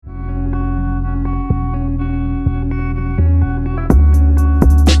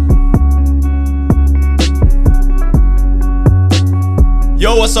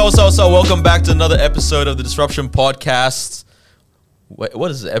Yo, what's up? Welcome back to another episode of the Disruption Podcast. Wait,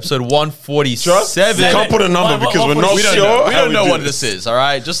 what is it? Episode 147. You can't put a number because we're not sure. We don't know what this is, all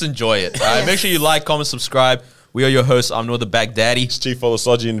right? Just enjoy it. All right? Make sure you like, comment, subscribe. We are your hosts. I'm Noah the Baghdaddy. It's Chief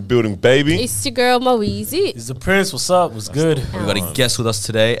Olusoji in the building, baby. It's your girl, Moeezy. It's the Prince. What's up? What's good? We got a guest with us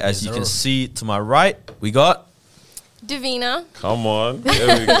today. As you can see to my right, we got... Divina. Come on.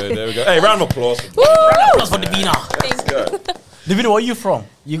 There we go. Hey, round of applause. Round of applause for Divina. Thank you. Divina, where are you from?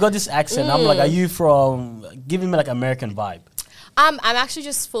 You got this accent. I'm like, are you from... Giving me like American vibe. I'm actually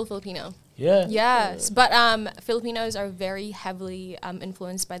just full Filipino. Yeah. Yes, but Filipinos are very heavily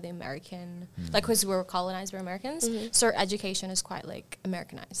influenced by the American, like because we were colonized by Americans, so our education is quite like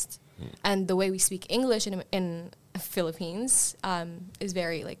Americanized, and the way we speak English in Philippines is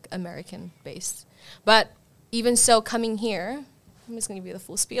very like American based. But even so, coming here, I'm just gonna give you the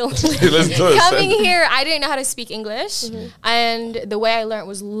full spiel. Let's do it. Coming here, I didn't know how to speak English, and the way I learned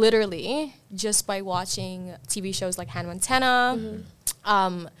was literally just by watching TV shows like Hannah Montana.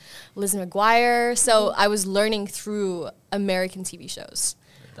 Liz McGuire. So I was learning through American TV shows.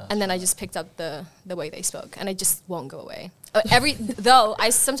 And then I just picked up the way they spoke. And it just won't go away. Though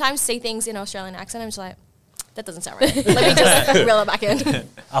I sometimes say things in Australian accent, I'm just like, that doesn't sound right. Let me just reel it back in.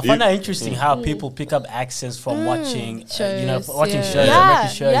 I find that interesting how people pick up accents from watching, shows, watching shows, Yeah,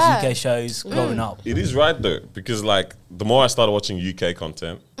 American shows, yeah. UK shows growing up. It is right though, because like the more I started watching UK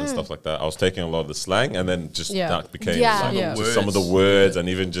content and stuff like that, I was taking a lot of the slang, and then just that became like just some of the words, and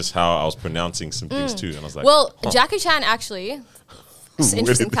even just how I was pronouncing some things too. And I was like, well, Jackie Chan actually.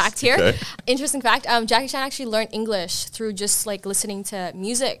 Interesting fact here. Okay. Interesting fact. Jackie Chan actually learned English through just like listening to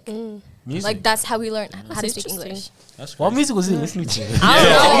music. Music. Like that's how we learned how to speak English. What music was he listening to?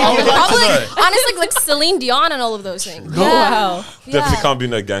 I don't know. Probably, honestly, like Celine Dion and all of those things. Oh, wow. Definitely can't be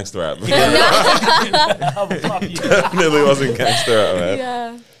no gangster rap. Definitely wasn't gangster rap, man.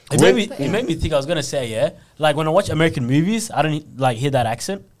 Yeah. It made me think. I was gonna say, like when I watch American movies, I don't like hear that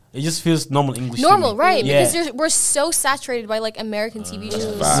accent. It just feels normal English. Normal, to me. right? Yeah. Because we're so saturated by like American TV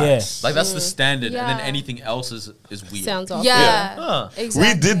shows. Yeah. Like, that's the standard, and then Yeah. anything else is weird. Sounds awesome. Yeah, Huh.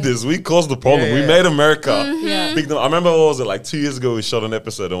 exactly. We did this. We caused the problem. Yeah. We made America. Yeah. Big. I remember, what was it, like 2 years ago, we shot an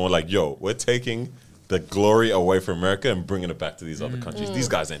episode and we're like, yo, we're taking the glory away from America and bringing it back to these other countries. These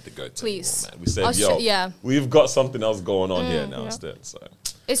guys ain't the go-to Please. anymore, man. We said, yeah. we've got something else going on here now instead. So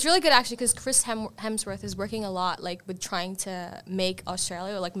It's really good actually because Chris Hemsworth is working a lot like with trying to make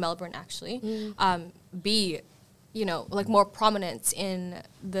Australia, or like Melbourne actually, be, you know, like more prominent in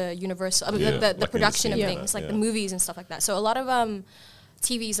the universal, the like production of in the things, scene, like the movies and stuff like that. So a lot of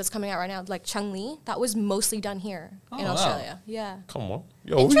TVs that's coming out right now, like Chung-Li, that was mostly done here in Australia. Yeah. come on.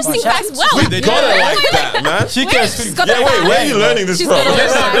 Yo, Interesting facts. Wow. we got it like that, man. She can speak. got Yeah, the wait, where are facts. you learning this She's from? got all the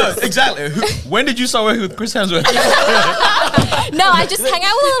Yes, facts. exactly. When did you start working with Chris Hemsworth? No, I just hang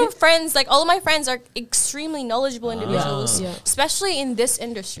out with little friends. Like all of my friends are extremely knowledgeable individuals, Yeah. especially in this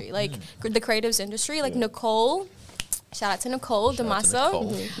industry, like the creatives industry. Like Nicole, shout out to Nicole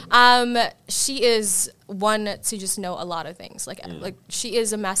Damaso. She is one to just know a lot of things. Like she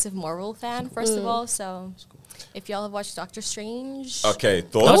is a massive Marvel fan, first of all. So if y'all have watched Doctor Strange, Okay,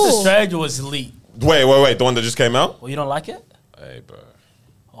 Doctor thoughts? Strange was elite. Wait, the one that just came out? Well, you don't like it? Hey, bro.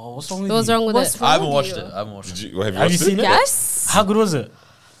 Oh, what's wrong with What's you? wrong with What's it? wrong I haven't with watched you? it. Have you Have watched you seen it? Yes, How good was it?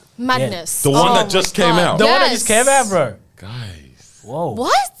 madness. The one Oh that just my came God. out. The one that Yes. just came out, bro. Guys. Whoa.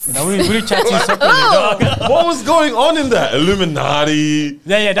 What? Now we chatting separately. dog. What was going on in that? Illuminati.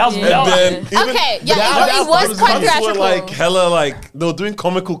 Yeah, that was. And that was- then even Okay, yeah, that it was was quite cuts were theatrical. like hella like they were doing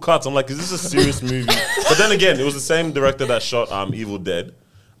comical cuts. I'm like, is this a serious movie? But then again, it was the same director that shot Evil Dead.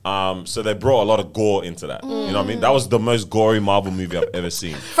 So they brought a lot of gore into that. You know what I mean? That was the most gory Marvel movie I've ever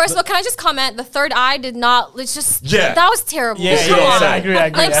seen. First of all, can I just comment? The third eye did not. It's just Yeah. that was terrible. Yeah, Come on. I agree.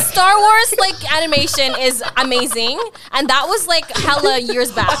 Like Star Wars, like animation is amazing, and that was like hella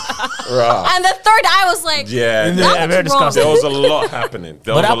years back. Right. And the third eye was like, Yeah. And that then- was very wrong. disgusting. There was a lot happening.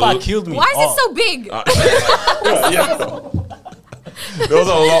 There But was that a part lot. killed me. Why is Oh. it so big? There was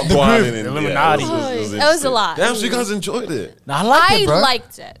a lot planning in Illuminati. It was a lot. Damn, so you guys enjoyed it. Nah, I liked it, bro.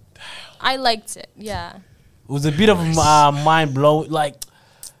 I liked it. Yeah. It was a bit of mind blowing, like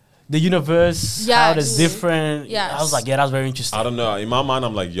the universe, how it's Yes. different. Yes. I was like, yeah, that was very interesting. I don't know. In my mind,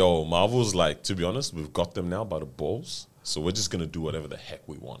 I'm like, yo, Marvel's like, to be honest, we've got them now by the balls. So we're just going to do whatever the heck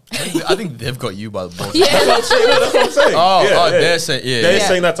we want. I think they've got you by the balls. That's what I'm saying. They're saying, They're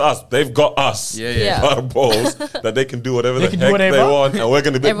saying that to us. They've got us Yeah. by the balls that they can do whatever They the can do heck whatever. they want, and we're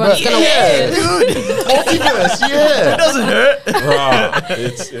going to be Everyone's gonna Multiverse, yeah. It doesn't hurt. Bruh,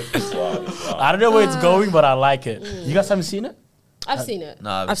 it's wild. It's wild. I don't know where it's going, but I like it. You guys haven't seen it? I've seen it. No,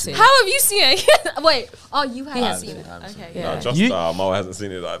 I haven't I've seen seen it. it. How have you seen it? Wait. Oh, you haven't Yeah. seen it. I haven't seen Okay. Yeah. No, just Mo hasn't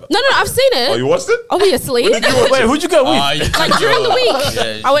seen it either. No, I've seen it. Oh, you watched it? Obviously. When did you watch Wait, it? who'd you go with? Like during the week.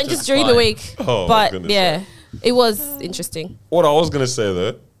 Yeah, I went just during the week. Oh, my but goodness, yeah, it was interesting. What I was gonna say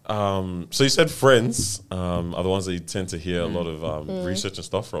though, so you said friends are the ones that you tend to hear a lot of research and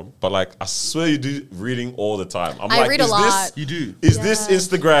stuff from. But like, I swear you do reading all the time. I'm I like, read a is lot. You do. This is this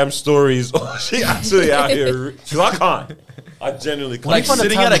Instagram stories or is she actually out here? Because I can't. I genuinely can't. Like find the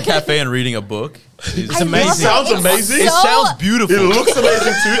sitting time at a to- cafe and reading a book. It's It amazing. sounds amazing. It sounds beautiful. It looks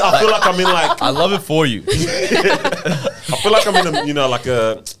amazing too. I feel like I'm in like I love it for you. I feel like I'm in a like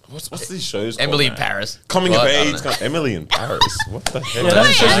a what's these shows? called, Emily in man? Paris. Coming What? of I don't age. know. Emily in Paris. What the heck? Yeah, that's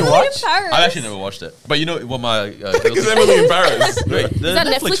the show you Emily in watch. Paris. I've actually never watched it. But you know what my Because Emily in Paris. Wait, the Is that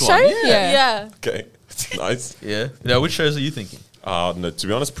Netflix one. show? Yeah. Yeah. Okay, nice. Yeah. Which shows are you thinking? No, to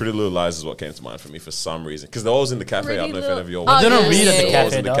be honest, Pretty Little Lies is what came to mind for me for some reason. Because they're always in the cafe. I don't know if any of you all Oh, watched They don't yeah, read yeah, at the yeah. They're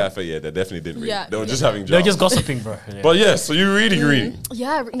always cafe, in the though. cafe. Yeah, they definitely didn't read. Yeah, They were yeah. just having jobs. They're just gossiping, bro. Yeah. But yeah, so you're reading.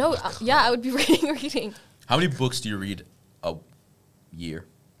 Yeah. No. Yeah, I would be reading. How many books do you read a year?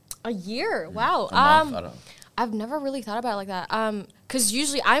 A year. Wow. A month? I don't know. I've never really thought about it like that. Because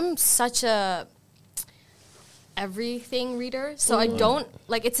usually I'm such a everything reader, so I don't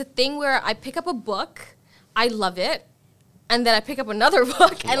like. It's a thing where I pick up a book, I love it, and then I pick up another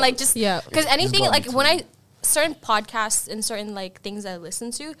book and like just Yeah. Because anything got me like too. when I certain podcasts and certain like things that I listen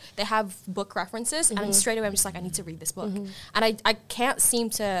to, they have book references, and straight away I'm just like, I need to read this book, and I can't seem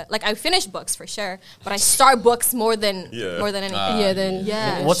to like. I finish books for sure, but I start books more than anything. Yeah, then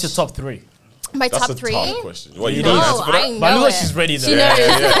Yeah. What's your top three? My That's top a three. tough question. What you No, don't answer for that? I know But I know it. she's ready though. She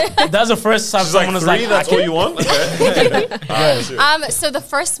knows. That's the first time She's like someone was 3. like, That's I what you want. Okay. So the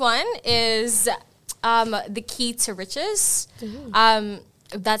first one is The Key to Riches.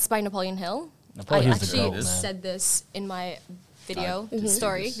 That's by Napoleon Hill. Napoleon I Hill's the actually goat, man. said this in my video I did see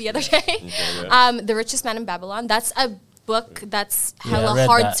story this. the other day. yeah. The Richest Man in Babylon. That's a book that's Yeah, I hella read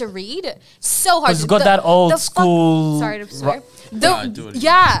hard that. to read. So hard. 'Cause it's got that old school Sorry. ro- Nah, do it again.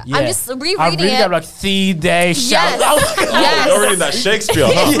 Yeah, Yeah. I'm just I rereading read it. that like 3 days shout Yes. Oh, you're reading that Shakespeare,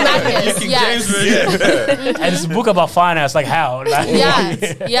 huh? Madness, King yes. James version. and it's a book about finance. Like how? Like,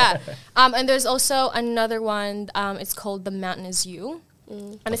 Yeah. And there's also another one. It's called The Mountain Is You.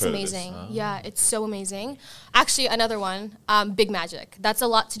 And it's heard of this. amazing. Yeah, it's so amazing. Actually, another one, Big Magic. That's a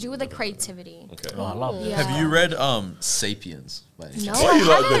lot to do with like creativity. Okay. Oh, I love it. Yeah. Have you read Sapiens? By any No, chance? Why are you I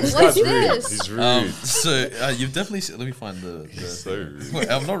like haven't. this? What's Guy's rude. this? He's rude. So you've definitely seen, let me find the So rude. Wait,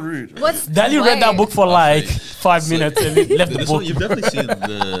 I'm not rude. What's Daniel read that wait. book for like 5 minutes and he left the This book. one, you've definitely seen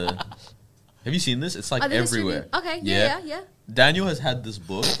the. Have you seen this? It's like Oh, the history everywhere. of- Okay, yeah. Daniel has had this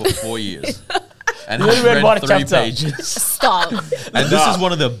book for 4 years. And You has only read read one 3 chapter. pages. Stop. And this is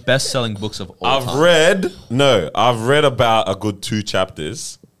one of the best-selling books of all I've time. I've read about a good 2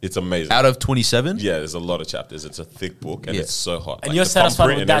 chapters. It's amazing. Out of 27? Yeah, there's a lot of chapters. It's a thick book and Yeah. it's so hot. And Like, you're the thumb satisfied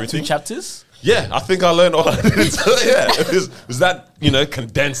print with and that everything. 2 chapters? Yeah, I think I learned all I needed to. Yeah, it was that,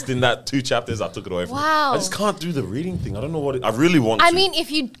 condensed in that 2 chapters. I took it away from me. Wow. I just can't do the reading thing. I don't know what I really want to. I mean,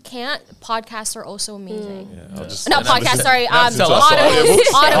 if you can't, podcasts are also amazing. Yeah, I'll just Not podcasts, sorry. Listen to us Audibles.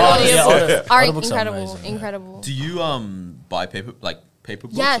 audiobooks. Audibles yeah, are audiobooks are incredible. amazing, Incredible. Do you buy paper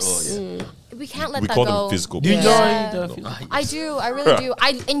books? Yes. Or, yeah. We can't let We that call go. them physical Do you books. enjoy Yeah. the I do. I really do.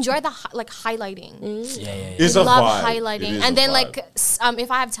 I enjoy the highlighting. Yeah. It's I a love vibe. It highlighting, is and a then vibe. like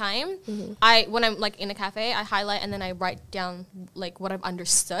if I have time, when I'm like in a cafe, I highlight and then I write down like what I've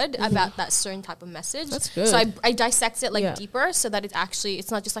understood about that certain type of message. That's good. So I dissect it like Yeah. deeper so that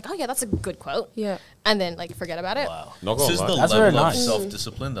it's not just like, oh yeah, that's a good quote. Yeah. And then like forget about it. Wow. Not This gonna is lie. the That's level very of nice.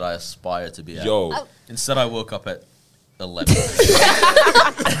 self-discipline that I aspire to be at. Yo, Instead, I woke up at 11.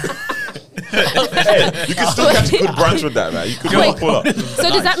 you can still catch a good brunch with that, man. You could Wait. pull up. So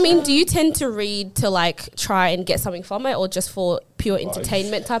does that mean, do you tend to read to like try and get something from it, or just for pure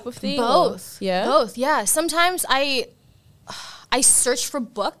entertainment type of thing? or- Both. Yeah. Both. Yeah. Sometimes I search for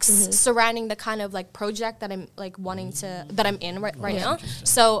books surrounding the kind of like project that I'm like wanting to that I'm in right now.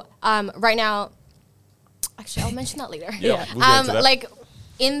 So right now, actually, I'll mention that later. Yeah, we'll get into that. Like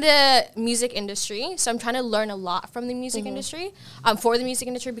in the music industry, so I'm trying to learn a lot from the music industry, for the music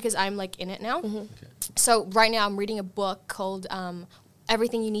industry because I'm like in it now. So right now I'm reading a book called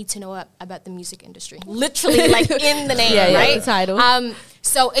Everything You Need to Know About the Music Industry. Literally like in the name, Yeah, right? the title.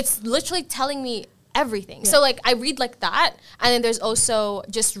 So it's literally telling me everything. So like I read like that, and then there's also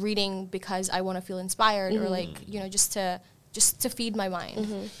just reading because I want to feel inspired or like just to just to feed my mind.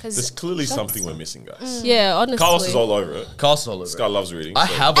 There's Because clearly something we're missing, guys. Yeah, honestly. Carlos is all over it. Carlos all over. This guy loves reading. I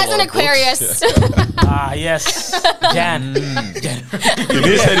so- have a as lot an of books. Aquarius, Yes. Jan. If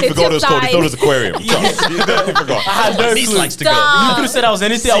he said he It's forgot what it was called, he your thought it was aquarium. Trust. He definitely forgot. I had no He clue. likes to You go. could have said I was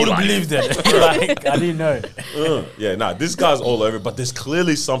anything, I would have life. believed it. Like, I didn't know. Yeah, nah, this guy's all over it, but there's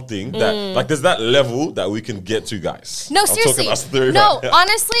clearly something that, like, there's that level that we can get to, guys. no, I'm seriously, talking us through no, that.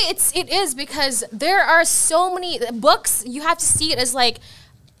 honestly, it is because there are so many books. You have to see it as like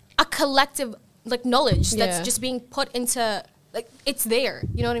a collective like knowledge that's Yeah. just being put into like it's there.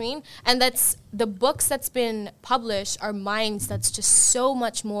 You know what I mean? And that's the books that's been published are minds that's just so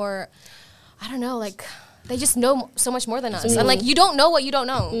much more. I don't know, like. They just know so much more than us. And, like, you don't know what you don't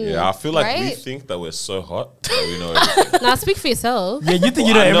know. Yeah, I feel like we Right? think that we're so hot that we know everything. Now speak for yourself. Yeah, you think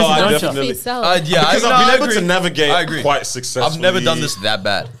you know I know, everything, I don't Speak definitely- for yourself. Yeah, Because I, I've been I able agree. to navigate I agree. quite successfully. I've never done this that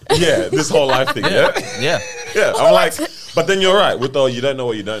bad. Yeah, this whole life thing, yeah? Yeah. Yeah, I'm like, but then you're right, with the you don't know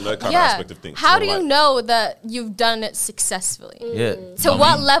what you don't know kind of aspect of things. How So do you like, know that you've done it successfully? Yeah. To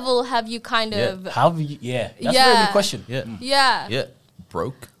what level have you kind Yeah. of... How have you, yeah, that's a very Yeah. good question. Yeah. Yeah. Yeah.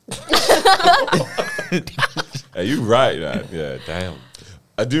 Broke. Are you right, man? Yeah, damn.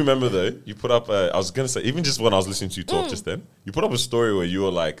 I do remember though, you put up, I was going to say, even just when I was listening to you talk just then, you put up a story where you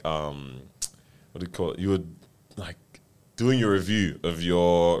were like, what do you call it? You were like doing your review of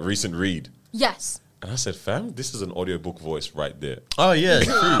your recent read. Yes. And I said, fam, this is an audiobook voice right there. Oh, yeah.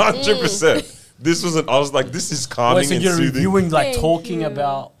 100%. This was I was like, this is calming Wait, so and you're soothing. reviewing, like, Thank talking you.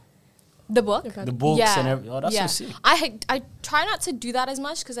 about The book? the books and everything. Oh, that's so sick. I try not to do that as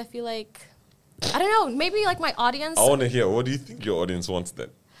much because I feel like... I don't know. Maybe like my audience... I want to hear, what do you think your audience wants then?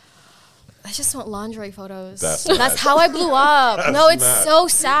 I just want lingerie photos. That's That's mad. how I blew up. That's No, it's mad. so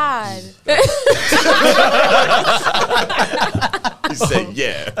sad. He said,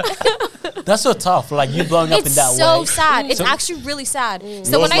 yeah. That's so tough. Like, you blowing up in It's that so way. sad. It's So- actually really sad. So Yours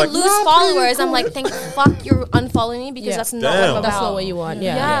when I like, lose "No, followers, I'm like, thank fuck you're unfollowing me because Yeah. that's not Damn. what I'm about. That's not what you want.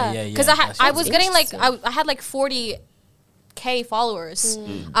 Yeah. Yeah, yeah, because yeah. I That I sounds was getting like interesting. I had like 40K followers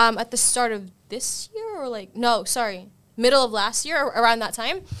at the start of this year or like no sorry middle of last year or around that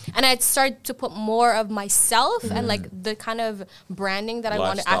time, and I started to put more of myself and like the kind of branding that I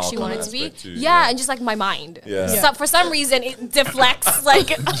Lifestyle actually kind wanted of to be. aspect too, Yeah, yeah. and just like my mind. Yeah. So for some reason it deflects like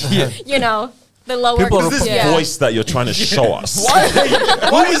you know the lower. People What's this yeah. voice that you're trying to show us?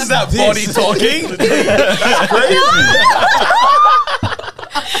 Who is that body talking?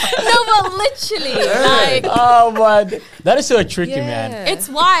 No, but literally, like Oh, man. That is so tricky, man. Yeah. it's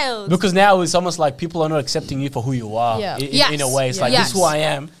wild. Because now it's almost like people are not accepting you for who you are. Yeah. In a way, it's like, Yes. this is who I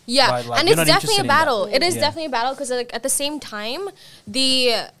am. Yeah, but, like, and you're it's not definitely interested a in that. battle. It is Yeah. definitely a battle because like at the same time,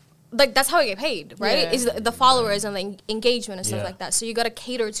 like that's how I get paid, right? Yeah. Is the followers and the engagement and stuff Yeah. like that. So you got to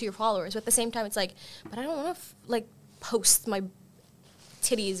cater to your followers, but at the same time, it's like, but I don't want to like post my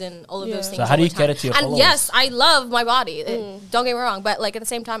titties and all of Yeah. those So things. how do all you the time. cater to your And followers? yes, I love my body. Don't get me wrong, but like at the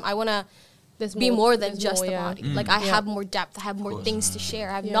same time, I want to There's be more than there's just more, the yeah. body. Like I Yeah. have more depth. I have more things to share.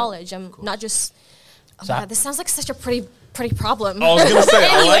 I have Yeah. knowledge. I'm not just. Oh So my I- God, this sounds like such a pretty problem. I was gonna say,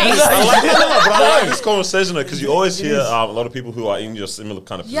 I like Anyways. this. But I like this conversation because you always hear a lot of people who are in your similar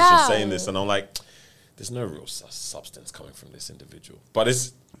kind of position Yeah. saying this, and I'm like, there's no real substance coming from this individual. But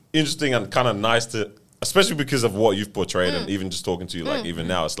it's interesting and kind of nice to, especially because of what you've portrayed, and even just talking to you, like even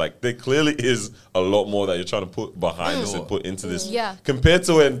now, it's like there clearly is a lot more that you're trying to put behind this and put into this. Yeah. Compared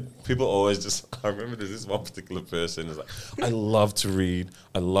to when people always just, I remember there's this one particular person is like, I love to read,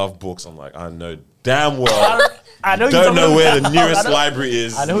 I love books. I'm like, I know damn well. I know you Don't know where the I nearest know- library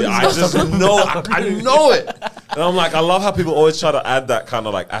is. I know who I you're just know. I know it. And I'm like, I love how people always try to add that kind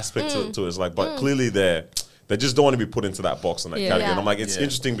of like aspect to it. It's like, but clearly they just don't want to be put into that box and that Yeah. category. Yeah. And I'm like, it's Yeah.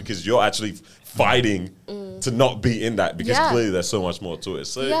 interesting because you're actually fighting to not be in that because Yeah. clearly there's so much more to it.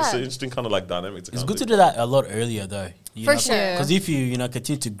 So it's Yeah. an interesting kind of like dynamic to It's kind good to of do that a lot earlier, though. For sure. Because if you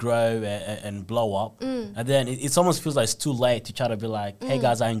continue to grow and blow up, and then it almost feels like it's too late to try to be like, hey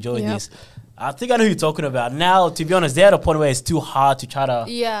guys, I enjoyed Yep. this. I think I know who you're talking about. Now, to be honest, they're at a point where it's too hard to try to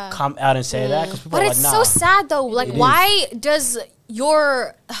Yeah. come out and say that because people But are it's like, so nah. sad though. Like, It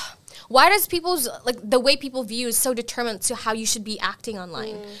why does people's like the way people view is so determined to how you should be acting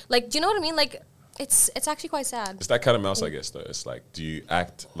online? Like, do you know what I mean? Like, it's actually quite sad. It's that kind of mouse, I guess, though. It's like, do you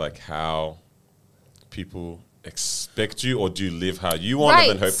act like how people expect you, or do you live how you want and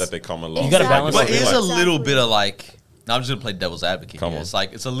then Right. hope that they come along? You gotta balance But it. here's like, a little bit of like. Now I'm just gonna play devil's advocate. Come here. on. It's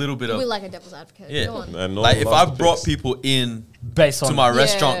like it's a little bit of We like a devil's advocate. yeah. Go on. and no Like one if loves I the brought pigs. people in based on to my Yeah.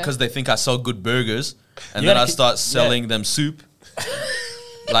 restaurant because they think I sell good burgers, and You then gotta I keep- start selling them soup.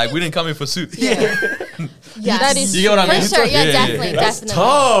 Like we didn't come in for soup. Yes. That is You get what I For mean? sure, yeah, Yeah. definitely, That's definitely.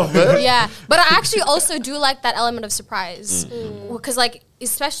 tough, man. Yeah, but I actually also do like that element of surprise because, like,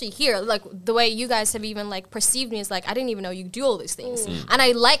 especially here, like the way you guys have even like perceived me is like I didn't even know you do all these things, and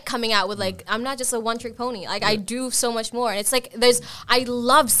I like coming out with like I'm not just a one-trick pony. Like I do so much more, and it's like I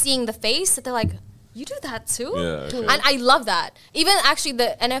love seeing the face that they're like, you do that too, Yeah, okay. and I love that. Even actually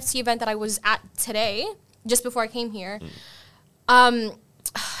the NFT event that I was at today, just before I came here,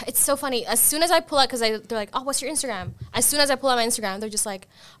 it's so funny. As soon as I pull out, because they're like, oh, what's your Instagram? As soon as I pull out my Instagram, they're just like,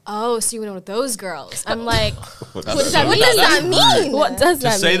 oh, so you went with those girls. I'm like, What what does that mean? What does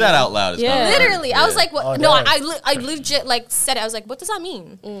that To say mean? that out loud is Yeah. kind of Literally, I was like, what? Oh, No, damn. I legit like said it. I was like, what does that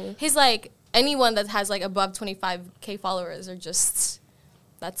mean? He's like, anyone that has like above 25K followers are just,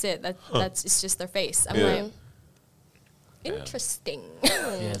 that's it. That's it's just their face. I'm Yeah. like, interesting.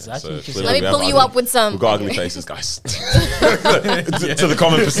 Yeah, it's actually So interesting. Let me we have pull you ugly- up with some. We've got ugly faces, guys. to the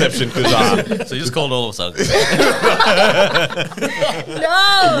common perception, because So you just called all of us ugly.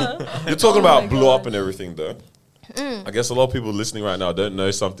 No. you're talking Oh my about blow up God. and everything, though. I guess a lot of people listening right now don't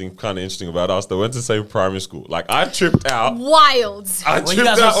know something kind of interesting about us. They went to the same primary school. Like, I tripped out. Wild. I Well, you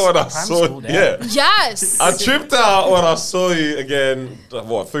tripped guys out was when I primary saw school, you. damn. Yeah. Yes. I tripped out when I saw you again,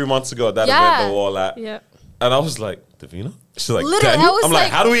 3 months ago at that Yeah. event that we're all at. Yeah. And I was like, Divina? She's like, Literally, Daniel? I was I'm like,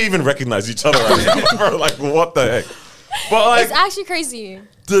 like- how do we even recognize each other right now? Bro, like, what the heck? But like, It's actually crazy.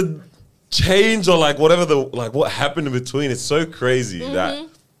 the change or like whatever what happened in between, it's so crazy that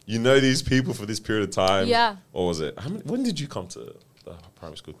you know these people for this period of time. Yeah. Or was it? When did you come to the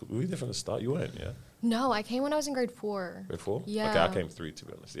primary school? Were you there from the start? You weren't, yeah? No, I came when I was in grade 4. Grade 4? Yeah. Okay, I came 3 to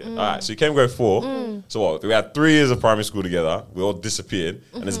be honest. Yeah. All right, so you came grade 4. So what? We had 3 years of primary school together. We all disappeared.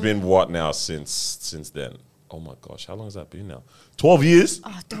 And it's been what now since then? Oh my gosh, how long has that been now? 12 years?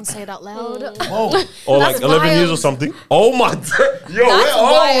 Oh, don't say it out loud. Whoa. Or That's like 11 years or wild. something? Oh my, yo, That's we're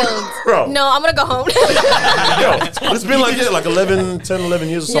wild. old, bro. No, I'm gonna go home. Yo, it's been like 10, 11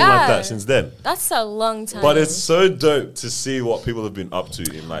 years or something like Yeah. that since then. That's a long time. But it's so dope to see what people have been up to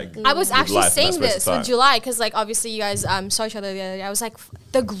in like. I was with actually life in that saying space of this time. with July because, like, obviously you guys saw each other the other day. I was like,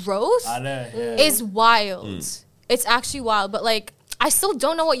 the growth I know, yeah. is wild. It's actually wild, but like. I still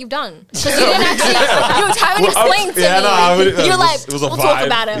don't know what you've done because you didn't actually. You haven't explained to me. You're like, it was a we'll vibe. talk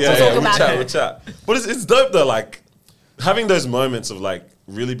about it. Yeah, we'll yeah, talk about chat, it. We'll chat. But it's dope though, like having those moments of like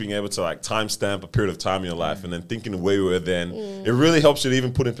really being able to like timestamp a period of time in your life and then thinking where we were then. It really helps you to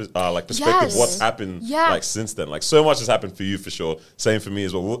even put in like perspective Yes. what's happened Yeah. like since then. Like so much has happened for you for sure. Same for me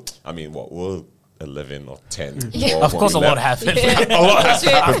as well. We're 11 or 10. Yeah. Of course, a lot happened. A lot has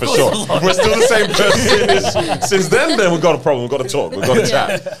happened for sure. We're still the same person since then. Then we've got a problem. We've got to talk. We've got to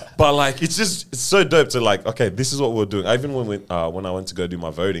chat. But like, it's so dope to like, okay, this is what we're doing. Even when I went to go do my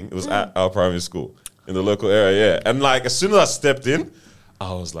voting, it was at our primary school in the local area. Yeah, and like as soon as I stepped in,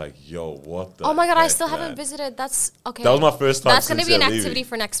 I was like, yo, what the Oh my god, I heck, still man? haven't visited. That's okay. That was my first time That's gonna since be an leaving. activity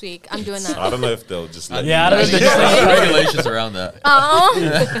for next week. I'm doing I that. don't know if they'll just let Yeah, I me. don't know if There's they regulations around that. Wait,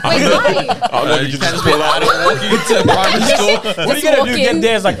 why? I don't know if you can just pull out. Walking into primary school. What are you gonna do? walk Get in.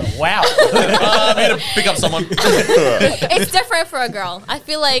 there? It's like, wow. I'm here to pick up someone. It's different for a girl. I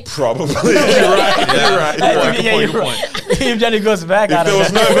feel like Probably. You're right. You're right. You're right. Good Yeah, point, you're good right. point. If Johnny goes back, I If there don't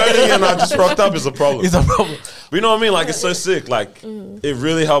was know. no voting and I just rocked up, it's a problem. It's a problem. But you know what I mean? Like, it's so sick. Like, it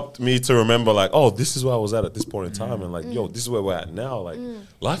really helped me to remember, like, oh, this is where I was at this point in time. And, like, yo, this is where we're at now. Like,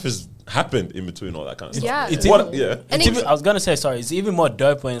 life has happened in between all that kind of stuff. Yeah. It's What? even- Yeah. And It's even, I was gonna say, sorry. It's even more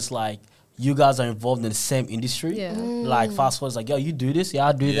dope when it's like you guys are involved in the same industry. Yeah. Like fast forward, it's like, yo, you do this, yeah,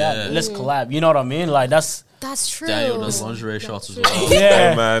 I do Yeah. that. Let's collab. You know what I mean? Like that's that's true. Daniel does lingerie shots as well.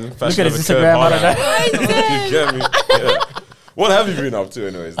 yeah. Hey, man. Look Fashion at of his a curve, Instagram. I hard don't know. out. You get me? Yeah. What have you been up to,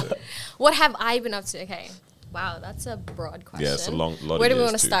 anyways? Though? What have I been up to? Okay. Wow, that's a broad question. Yeah, it's a lot. Where do we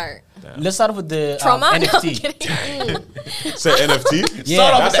want want to start? Let's start with the Trauma? No, I'm NFT. kidding. Say NFT. Yeah.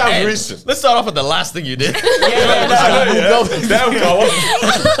 Start off That at the sounds end. recent. Let's start off with the last thing you did. Yeah. Damn, Carl.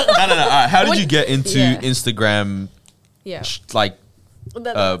 No. All right. How did you get into Yeah. Instagram, Yeah. like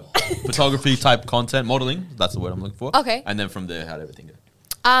photography type content, modeling? That's the word I'm looking for. Okay. And then from there, how did everything go?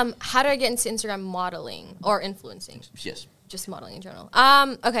 How did I get into Instagram modeling or influencing? Yes. Just modeling in general.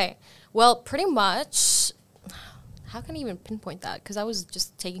 Okay. Well, pretty much. How can I even pinpoint that? Because I was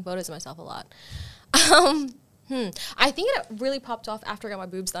just taking photos of myself a lot. I think it really popped off after I got my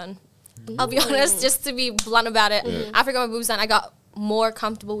boobs done. I'll be honest, just to be blunt about it. After I got my boobs done, I got more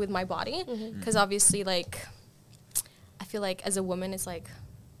comfortable with my body. Because obviously, like, I feel like as a woman, it's like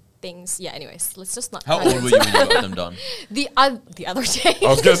things. Yeah, anyways, let's just not. How old were you when you got them done? The other day. I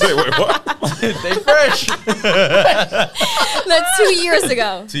was gonna say, wait, what? They fresh. That's 2 years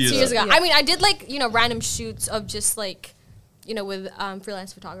ago. 2 years ago. ago. I mean, I did like, random shoots of just like, with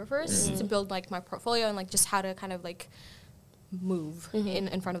freelance photographers to build like my portfolio and like just how to kind of like move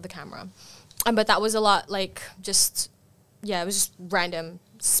in front of the camera. But that was a lot like just, it was just random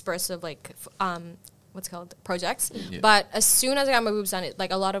spurts of like, what's it called, projects. But as soon as I got my boobs done, it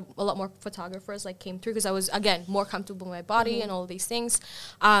like a lot more photographers like came through because I was, again, more comfortable with my body and all of these things.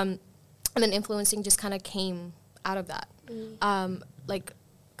 And then influencing just kind of came out of that. Like,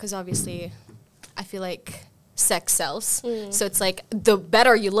 because obviously I feel like sex sells. So it's like the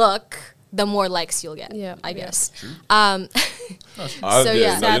better you look, the more likes you'll get, I guess. Sadly,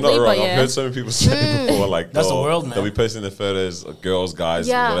 you're not wrong. I've heard so many people say before, like, that's the world, man. They'll be posting their photos of girls, guys,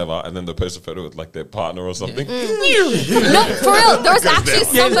 whatever, and then they'll post a photo with like their partner or something. No, for real. There was actually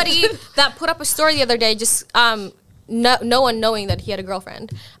somebody that put up a story the other day, just no one knowing that he had a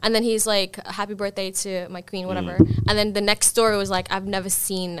girlfriend, and then he's like, "Happy birthday to my queen," whatever. And then the next story was like, "I've never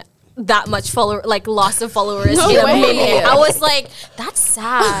seen that much loss of followers in a minute." I was like, "That's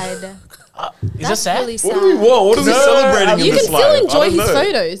sad." Is that sad? Really sad. What do we want? What are we celebrating in You this can life? still enjoy I don't his know.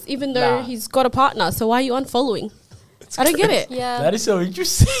 photos, even though he's got a partner. So why are you unfollowing? I don't get it. Yeah. That is so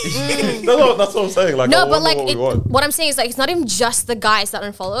interesting. That's what I'm saying. Like, No, I but wonder like what I'm saying is like it's not even just the guys that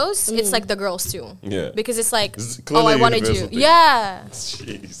unfollows; it's like the girls too. Yeah. Because it's like, This is oh, clearly I a wanted universal you. thing. Yeah.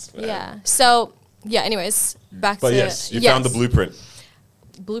 Jeez, man. Yeah. So anyways, back But to yes, you found the blueprint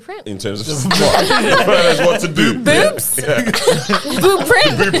blueprint. in terms of what to do. Boobs.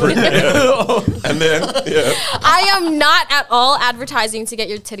 Blueprint. And then, I am not at all advertising to get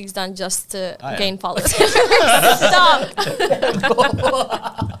your titties done just to gain followers. Stop.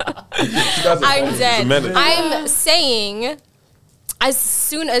 I'm dead. cemented. I'm saying, as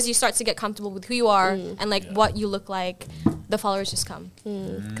soon as you start to get comfortable with who you are and like what you look like, the followers just come.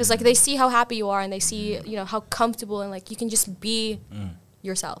 Because like they see how happy you are and they see how comfortable and like you can just be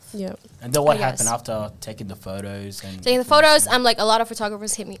yourself. Yeah. And then what I guess. happened after taking the photos? And Taking the photos, I'm like a lot of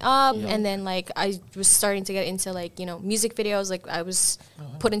photographers hit me up, and then like I was starting to get into like music videos. Like I was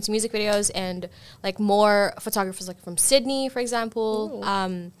put into music videos, and like more photographers like from Sydney, for example.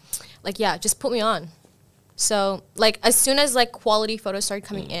 Just put me on. So like as soon as like quality photos started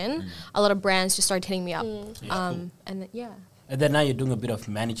coming in, a lot of brands just started hitting me up. And then, And then now you're doing a bit of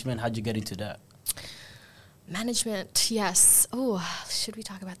management. How'd you get into that? management. Yes. Oh, should we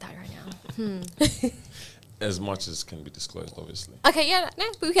talk about that right now? As much as can be disclosed, obviously. Okay,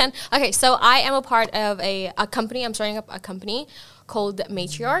 we can. Okay, so I am a part of a company. I'm starting up a company called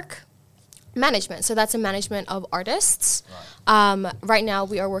Matriarch Management. So that's a management of artists. Right now,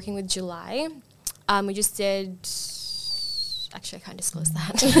 we are working with July. We just did... Actually, I can't disclose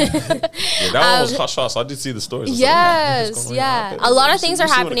that. Yeah, that one was hush hush. I did see the stories. Yes, yeah. A lot of things are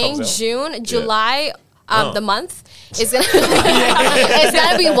happening. June, July, the month is gonna it's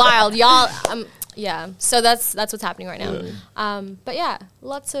gonna be wild, y'all. Yeah, so that's what's happening right now. But yeah,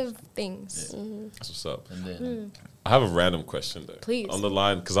 lots of things. That's what's up. And then I have a random question though. Please. On the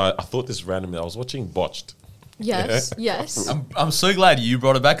line, because I thought this randomly. I was watching Botched. Yes, yes. I'm so glad you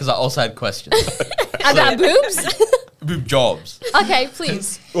brought it back because I also had questions. About boobs? Boob jobs. Okay,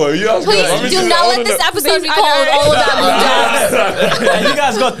 please. Well, you asked me that. Please do not let this episode be called all about boob jobs. And you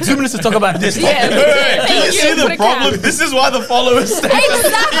guys got 2 minutes to talk about this. You see the problem? This is why the followers stay.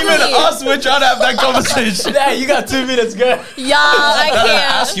 Exactly. Even us, we're trying to have that conversation. Yeah, you got 2 minutes, girl. Y'all, I I can't.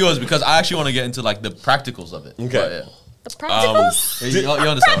 ask yours because I actually want to get into like the practicals of it. Okay. But, yeah. The practicals? You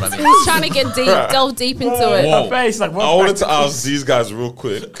understand what I mean? He's trying to get deep, delve deep into it. Whoa. Her face, like, what I wanted to practical? ask these guys real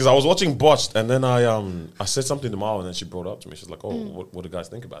quick because I was watching Botched and then I said something to Mal and then she brought it up to me. She's like, "Oh, what do guys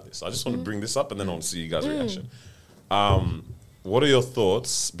think about this?" So I just want to bring this up and then I want to see you guys' reaction. What are your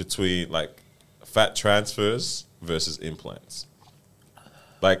thoughts between like fat transfers versus implants?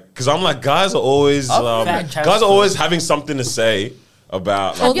 Like, because I'm like, guys are always fat guys are always having something to say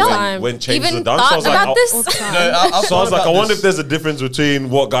about All like the time. when changes Even are done. So I thought was like, about oh, this? All the time. so I was like, I wonder if there's a difference between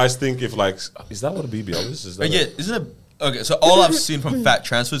what guys think if like, is that what a BBL is? Is that Yeah, isn't it? Okay, so all I've seen from fat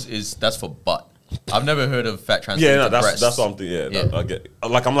transfers is that's for butt. I've never heard of fat transfers. yeah, no, to breasts. that's what I'm thinking. Yeah, Yeah. I get.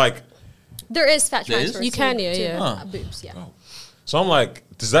 Like, I'm like, There is fat There is? transfers. You can, to yeah. Huh. boobs, yeah. so I'm like,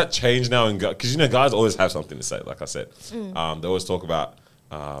 does that change now? In because guys always have something to say. Like I said, they always talk about.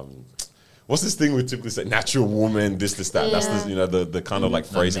 What's this thing we typically say? Natural woman, this, that. That's the kind of like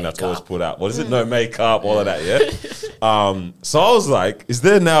phrasing that's always put out. What is it? No makeup, all of that. Yeah. So I was like, is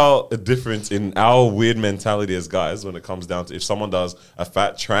there now a difference in our weird mentality as guys when it comes down to if someone does a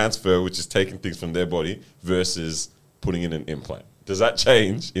fat transfer, which is taking things from their body, versus putting in an implant? Does that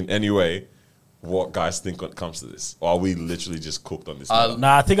change in any way what guys think when it comes to this? Or are we literally just cooked on this?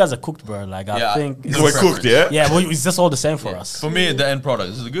 Nah, I think as a cooked, bro. Like, Yeah, I think... it's We're cooked, yeah? Yeah, well, it's just all the same for us. For me, the end product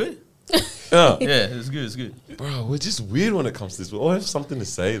is it good? Yeah. Yeah, it's good. It's good. Bro, we're just weird when it comes to this. We all have something to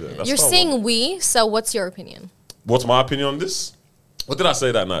say though. That's You're what I saying want. we, so what's your opinion? What's my opinion on this? What did I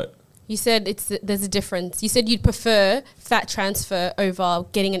say that night? You said there's a difference. You said you'd prefer fat transfer over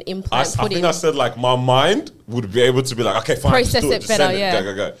getting an I implant put think in. I said like my mind would be able to be like, okay, fine, Process just do it Just better, send yeah.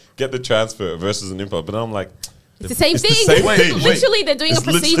 Go. Get the transfer versus an implant. But now I'm like, It's the same it's the thing. same thing. Literally, they're doing it's a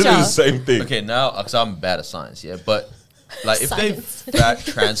procedure. literally the same thing. Okay, now because I'm bad at science, yeah, but like if they Science. fat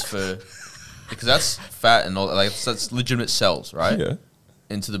transfer, because that's fat and all, like that's legitimate cells, right? Yeah.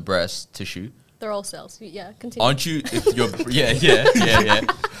 Into the breast tissue. They're all cells. Yeah, continue. Aren't you? If you're, yeah.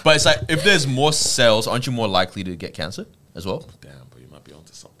 But it's like if there's more cells, aren't you more likely to get cancer as well? Damn, but you might be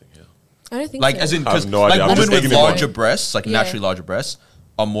onto something here. I don't think Like so. as in I have because no like idea. I'm women just with taking it on. larger breasts, like Yeah. naturally larger breasts,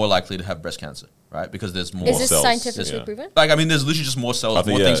 are more likely to have breast cancer, right? Because there's more. Is this cells. scientifically Yeah. proven? Like I mean, there's literally just more cells.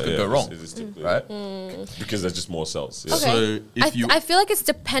 More things could go wrong, It is typically- right? Because there's just more cells. Yeah. Okay. So if you I feel like it's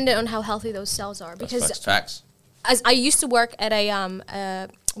dependent on how healthy those cells are because facts. as I used to work at a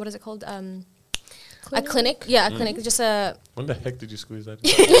what is it called a clinic. Yeah, a clinic. Just a When the heck did you squeeze that?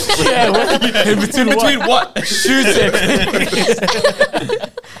 Yeah, in between what? Shoot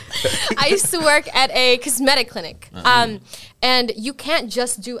I used to work at a cosmetic clinic, and you can't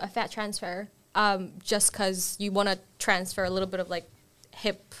just do a fat transfer just because you want to transfer a little bit of like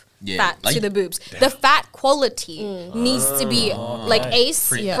hip Yeah, fat like- to the boobs. The fat quality needs to be like ace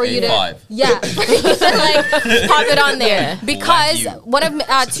Pre- for you to A5. yeah for you to like pop it on there because Wagyu. one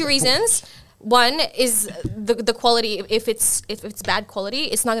of two reasons. One is the quality. If it's bad quality,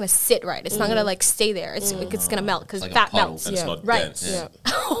 it's not gonna sit right. It's not gonna like stay there. It's gonna melt because Like a fat puddle. melts. And it's Yeah. not Right. dense. Yeah.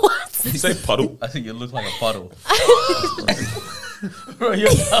 What? You say puddle? I think you look like a puddle. Bro, you're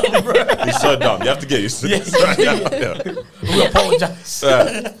dumb, bro. You're so dumb. You have to get used to this right now. Yeah. We apologize.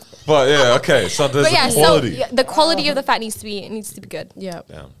 But yeah, okay. So there's But yeah, the quality. so yeah, the quality of the fat needs to be good. Yeah.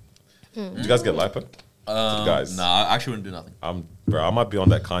 Damn. Did you guys get lipo? Guys. Nah, I actually wouldn't do nothing. Bro, I might be on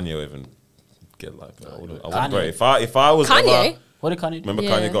that Kanye wave and get lipo. I wouldn't, Kanye. bro, if I was Kanye? ever, What did Kanye do? remember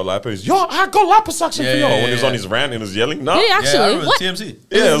Yeah. Kanye got lipo? He's yo, I got liposuction Yeah, for you. yeah, When he was yeah. on his rant and was yelling, no. Yeah, Yeah, I actually. remember What? TMZ.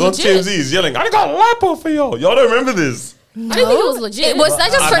 Yeah, it was on legit. TMZ. He's yelling, I got lipo for y'all. Y'all don't remember this? I didn't think it was legit. Was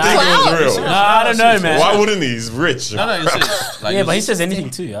that just I for think it was clout? real. Nah, I don't know, man. Why wouldn't he? He's rich. No, you said like Yeah, but he it's- says anything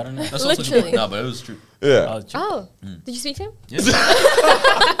too. I don't know. that's also Literally. true. No, but it was true. Yeah. Oh, did you speak to him?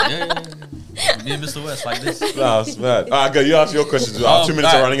 Yeah. Me and Mr. West like this. Nah, it's mad. All right, go. You ask your questions. Our 2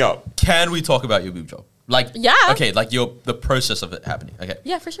 minutes are alright. running out. Can we talk about your boob job? Like, Yeah. Okay, like the process of it happening. Okay.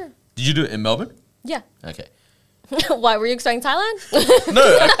 Yeah, for sure. Did you do it in Melbourne? Yeah. Okay. Why were you expecting Thailand?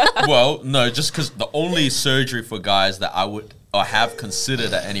 No, just because the only surgery for guys that I would or have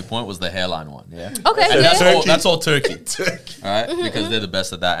considered at any point was the hairline one. Yeah. Okay. And yeah. that's all Turkey. All right, because they're the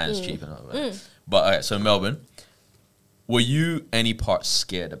best at that and it's cheap and all that. But okay, so Melbourne, were you any part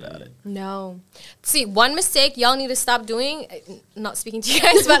scared about it? No. See, one mistake y'all need to stop doing. Not speaking to you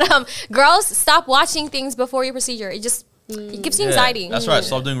guys, but girls, stop watching things before your procedure. It gives you anxiety. That's right.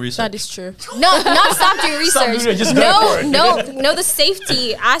 Stop doing research. That is true. No, not stop doing research. doing it, just go for it. No, the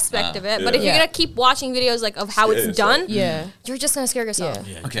safety aspect of it. But if you're Yeah. gonna keep watching videos like of how Scare it's yourself. done, Yeah. you're just gonna scare yourself.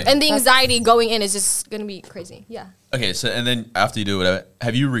 Yeah. Okay. And the anxiety going in is just gonna be crazy. Yeah. Okay. So and then after you do whatever,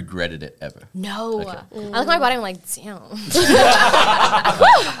 have you regretted it ever? No. I look at my body. I'm like, damn.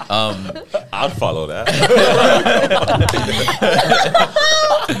 I'd follow that.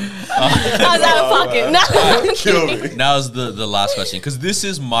 I was out of pocket. No. Kill me. Now's the last question because this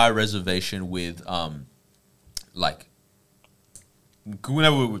is my reservation with like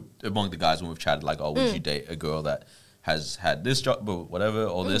whenever among the guys when we've chatted like would you date a girl that has had this job or whatever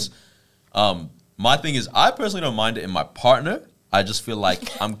or this my thing is I personally don't mind it in my partner. I just feel like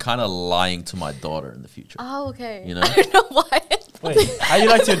I'm kind of lying to my daughter in the future. Oh, okay. You know? I don't know why. Wait, how you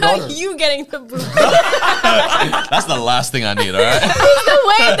like to your daughter? You getting the boob. That's the last thing I need. All right.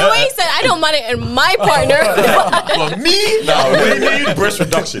 the way he said, I don't mind it in my partner. For me, No, we need breast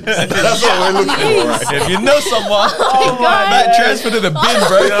reduction. That's what we're looking for. Right? if you know someone, God. that transfer to the bin,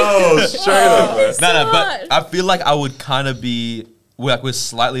 bro. Yo, straight up, man. No, God. but I feel like I would kind of be we're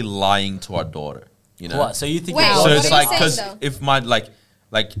slightly lying to our daughter, you know. What? So you think? Wait, your So what daughter- it's are you like saying, because though? if my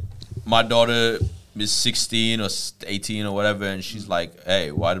like my daughter is 16 or 18 or whatever, and she's like,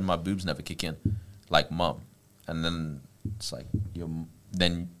 "Hey, why did my boobs never kick in?" Like, mom, and then it's like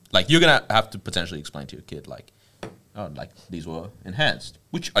you're gonna have to potentially explain to your kid like, "Oh, like these were enhanced."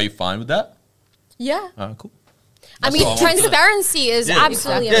 Which are you fine with that? Yeah. Cool. I That's mean, all I want. transparency is Yeah,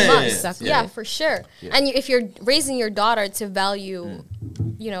 absolutely exactly. a Yeah, yeah, must. exactly. Yeah, Yeah. for sure. Yeah. And if you're raising your daughter to value,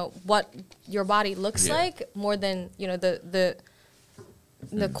 you know, what your body looks Yeah. like more than, you know, the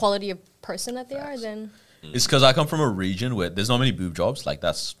quality of person that they are, then It's because I come from a region where there's not many boob jobs. Like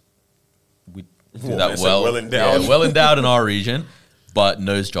that's we do Well, that they said well. well endowed. Yeah, well endowed in our region, but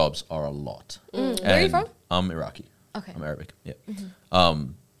nose jobs are a lot. Where are you And from? I'm Iraqi. Okay. I'm Arabic. Yeah.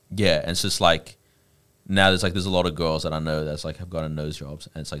 Yeah, and it's just like now there's a lot of girls that I know that's like have gotten nose jobs,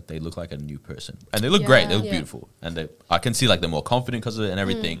 and it's like they look like a new person, and they look great. They look Yeah. beautiful, and I can see like they're more confident because of it and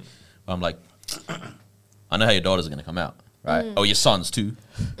everything. But I'm like, I know how your daughters are gonna come out, right? Oh, your sons too.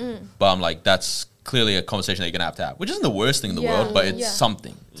 But I'm like, that's clearly a conversation that you're gonna have, which isn't the worst thing in the Yeah. world, but it's Yeah.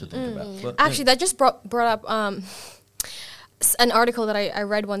 something to think about. But, Actually, that just brought up an article that I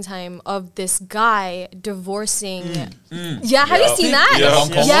read one time of this guy divorcing. Yeah, have you seen that? Yeah. Hong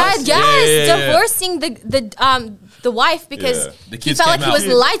Kong Yeah, ones? yes, Yeah. divorcing the wife because Yeah. The he kids felt came like he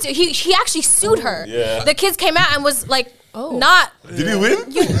was out. lied to. He actually sued her. Yeah. The kids came out and was like, not. Did he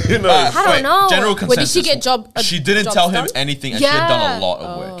win? You know, I don't know. General Wait, did she consensus. get She didn't jobs tell him done? anything, and she had done a lot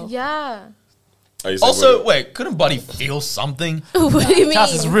of work. Yeah. Oh, you said Also, what- wait, couldn't Buddy feel something? What do you mean?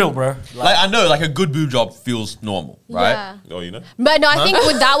 Chance is real, bro. Like I know, like a good boob job feels normal, right? Yeah. Oh, you know? But no, I think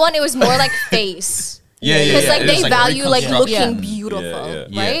with that one, it was more like face. Yeah, yeah, Because yeah. like It they is, like, value like reconstruction. looking Yeah. beautiful, Yeah,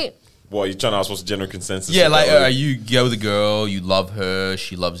 yeah. right? What, you trying to ask what's the general consensus? Yeah, of like that? you go with a girl, you love her,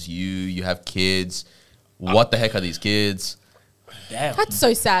 she loves you, you have kids. What the heck are these kids? Damn. That's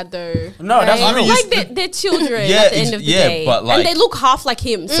so sad though. No, that's I mean, real. you- Like they're children Yeah, at the end of the yeah, day, but, like- and they look half like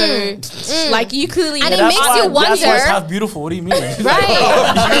him. So, like you clearly, And it that's makes why- you That's why it's wonder- half beautiful. What do you mean?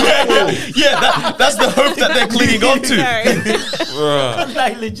 Right. Yeah, that's the hope that they're clinging on to.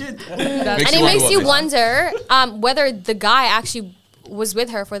 Like legit. And it you makes wonder you what wonder whether the guy actually was with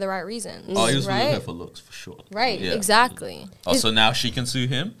her for the right reasons. Oh, he was with her right? for looks, for sure. Right, Yeah. exactly. Oh, so now she can sue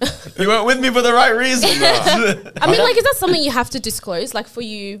him? You weren't with me for the right reason. I mean, like, is that something you have to disclose, like for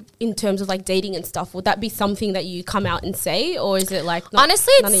you in terms of like dating and stuff? Would that be something that you come out and say, or is it like not,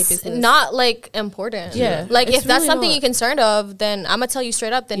 Honestly, none of your it's business? not like important. Yeah. Like It's if that's really something not. you're concerned of, then I'm gonna tell you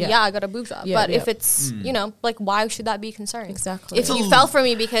straight up. Then Yeah. yeah, I got a boob job. Yeah, but yeah. if it's like, why should that be concerned? Exactly. If you fell for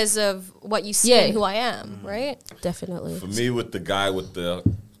me because of what you see Yeah. and who I am, right? Definitely. For me, with the guy with the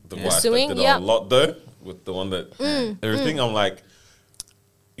wife Suing, that did yeah. a lot though, with the one that everything, I'm like,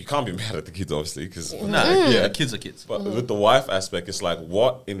 you can't be mad at the kids obviously because yeah, kids are kids. But with the wife aspect, it's like,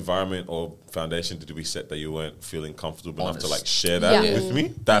 what environment or foundation did we set that you weren't feeling comfortable enough to Honest. like share that Yeah. with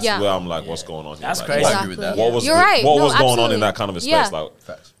me? That's Yeah. where I'm like, what's going on here? That's Like, crazy. What, I agree with that. what was You're right. What No, was going on absolutely. in that kind of a space? Yeah. Like,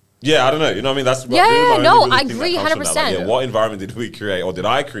 Facts. yeah, I don't know. You know what I mean? That's Yeah, really my no, only I thing that agree comes from that. 100%. Like, what environment did we create or did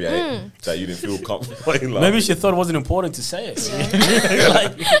I create that you didn't feel comfortable in? Like, Maybe she thought it wasn't important to say it.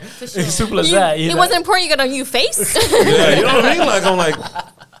 Like, as simple as that. You It know? wasn't important. You got a new face. yeah, you know what I mean? Like, I'm like,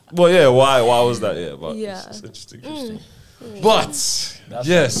 well, yeah, why was that? Yeah, but Yeah. it's interesting. But That's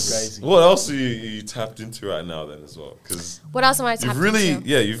yes, crazy. what else are you tapped into right now then as well? Because What else am I you've tapped really, into?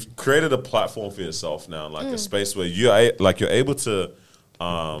 you've created a platform for yourself now, like a space where you're able to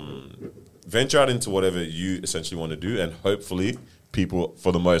venture out into whatever you essentially want to do, and hopefully people,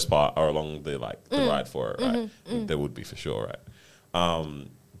 for the most part, are along the ride for it, right? There would be for sure, right?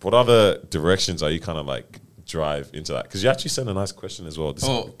 What other directions are you kind of like drive into that? Because you actually sent a nice question as well. This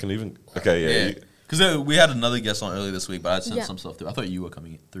can even Yeah. Because we had another guest on earlier this week, but I sent Yeah. some stuff through. I thought you were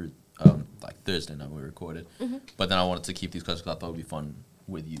coming through like Thursday night when we recorded. But then I wanted to keep these questions because I thought it would be fun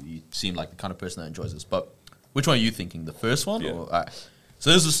with you. You seem like the kind of person that enjoys this. But which one are you thinking? The first one? Yeah. Or, so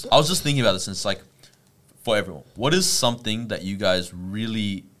I was just thinking about this, and it's like, for everyone, what is something that you guys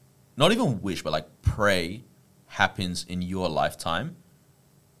really, not even wish, but like pray happens in your lifetime,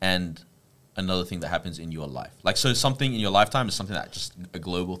 and another thing that happens in your life? Like, so something in your lifetime is something that just a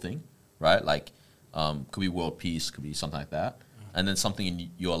global thing, right? Like, could be world peace, could be something like that. And then something in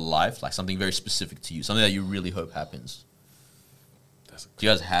your life, like something very specific to you, something that you really hope happens. Do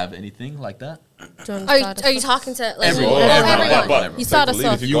you guys have anything like that? Are you talking to like Everyone. everyone? But You start take us the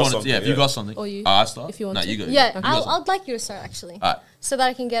lead off. if You got want to, something, if you got something. Or you, I start? if you want No, to. you go. Yeah, You got something. I'd like you to start actually, All right. so that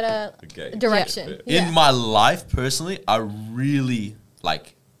I can get a Okay. direction. Yeah. In my life, personally, I really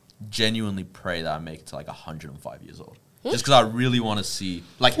like genuinely pray that I make it to like 105 years old. Just because I really want to see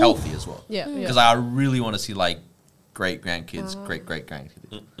like healthy as well. Yeah, yeah. Because I really want to see like great grandkids, great grandkids.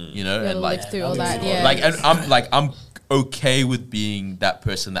 You know, Gotta and like live through all that. Yeah. like and I'm okay with being that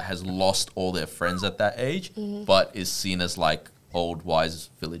person that has lost all their friends at that age, but is seen as like old wise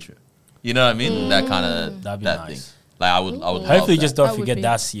villager. You know what I mean? That kind of That'd be that nice. thing. Like I would love Hopefully, that. just don't That would forget be-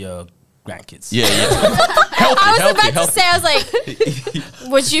 that's your grandkids. Yeah, healthy, I was healthy, about healthy. to say, I was like,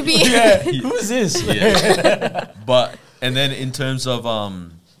 would you be? Who is this? Yeah. But and then in terms of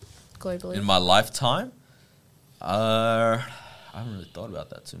Globally. in my lifetime, I haven't really thought about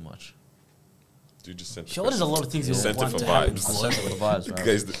that too much. Dude, just sent the Sure, there's a question. lot of things you Sent it want for to happen vibes. globally. Vibes, right?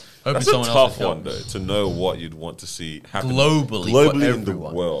 Guys, Hoping that's a someone else tough will one though, to know what you'd want to see happen Globally for in the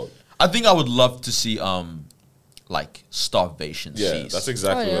everyone. world. I think I would love to see like starvation Yeah, cease. that's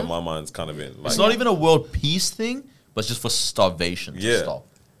exactly yeah. where my mind's kind of in. Like, It's not even a world peace thing, but it's just for starvation to Yeah. stop.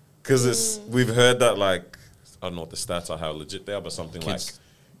 because we've heard that, like, I don't know what the stats are, how legit they are, but something Kids.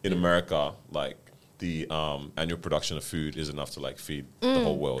 like in America, like the annual production of food is enough to like feed the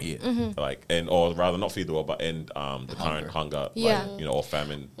whole world. Yeah. Like, and or rather not feed the world, but end the current hunger, Yeah. like, or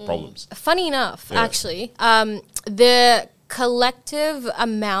famine problems. Funny enough, Yeah. actually, the collective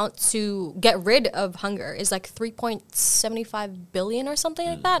amount to get rid of hunger is like 3.75 billion or something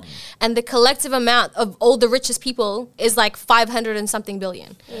like that, and the collective amount of all the richest people is like 500 and something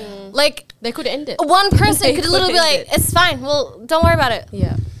billion. Like They could end it. one person They could literally be could like, end it. "It's fine. Well, don't worry about it.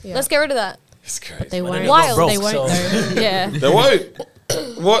 Yeah. Yeah. Let's get rid of that." It's crazy. They man. won't. Wild. Broke, They won't. so- though. Yeah. They won't.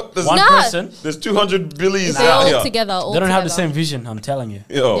 What? There's, One Nah. person, there's 200 billions They out all here. together. All they don't have the together. same vision. I'm telling you.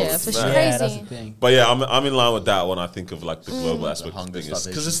 Yo, Yeah, for man. sure. Yeah, that's Crazy. the thing. But yeah, I'm in line with that when I think of like the global aspect of hunger things, because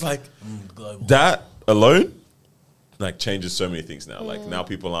starvation. it's like Global. that alone like changes so many things now. Like now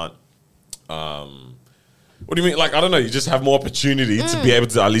people aren't what do you mean? Like, I don't know, you just have more opportunity to be able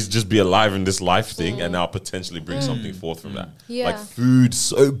to at least just be alive in this life thing and now potentially bring something forth from that. Yeah. Like food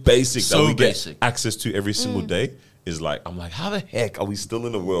so basic So that we basic. get access to every single day is like, I'm like, how the heck are we still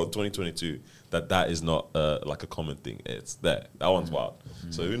in the world 2022 that is not like a common thing? It's there. That one's wild.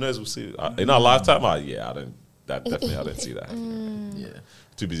 So who knows? We'll see. In our lifetime, I don't see that. Yeah.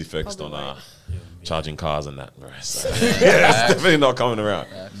 Too busy focused on charging cars and that. So, yeah, it's definitely not coming around.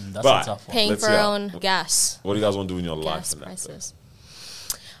 That's But a tough one. Paying let's for see our how- own gas What do you guys want to do in your life gas and that? prices.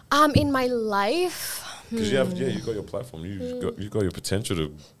 In my life, Because you got your platform. You've got your potential to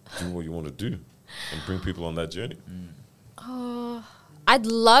do what you want to do and bring people on that journey. I'd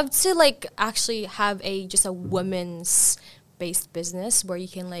love to like actually have just a women's based business where you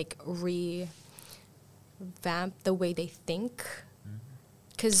can like revamp the way they think.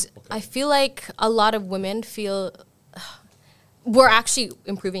 Because I feel like a lot of women feel we're actually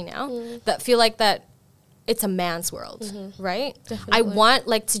improving now that feel like that it's a man's world, right? Definitely. I want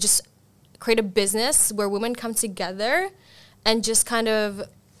like to just create a business where women come together and just kind of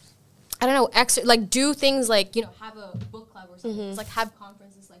I don't know, like do things like, you know, have a book club or something. It's like have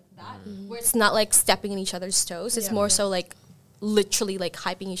conferences like that where it's not like stepping in each other's toes. It's Yeah. more so like literally like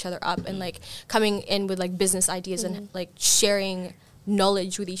hyping each other up and like coming in with like business ideas and like sharing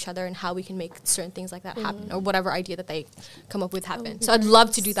knowledge with each other and how we can make certain things like that happen or whatever idea that they come up with happen. So I'd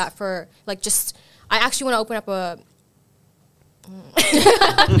love to do that for like just I actually want to open up a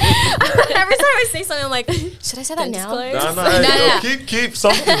every time I say something I'm like, should I say that now? Disclose. Nah, keep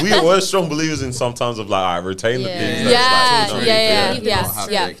something. We were strong believers in sometimes of like, retain the Yeah. things. Yeah, That's like, yeah, Leave yeah, them yeah,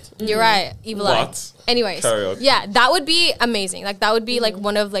 out. yeah. You're right. Evil eye. But Anyways, carry on. yeah, that would be amazing. Like that would be like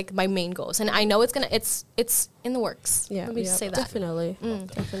one of like my main goals, and I know it's in the works. Yeah. Let me just say that. Definitely.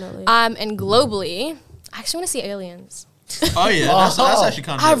 Definitely. And globally, I actually want to see aliens. Oh yeah, that's actually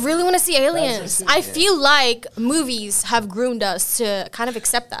kind of. I really want to see aliens. I feel like movies have groomed us to kind of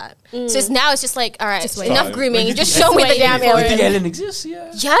accept that. So it's just like, all right, Just wait. enough Time. grooming. Just show me the waiting damn for You think alien. alien exists? Yeah.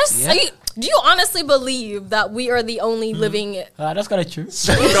 Yes. Yeah. Do you honestly believe that we are the only living? That's kind of true.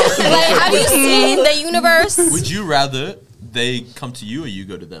 Like, have you seen the universe? Would you rather they come to you or you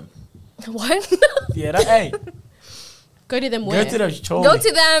go to them? What? Yeah. Hey, Go to them go where? to the show. Go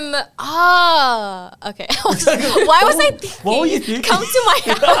to them. Okay. Why was I thinking? What were you thinking? Come to my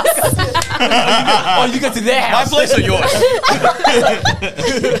house. Oh, you go to their My house. place or yours?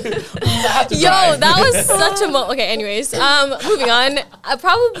 Yo, that was such a okay. Anyways, moving on.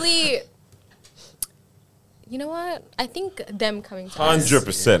 Probably. You know what? I think them coming to us.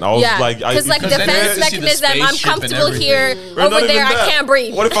 100%. I was Yeah, like, because like Because then you defense get to see the mechanism. I'm spaceship and comfortable everything. here. Bro, not Over there, even I that. can't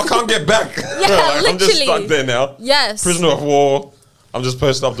breathe. What if I can't get back? Yeah, I'm just literally. stuck there now. Yes. Prisoner of war. I'm just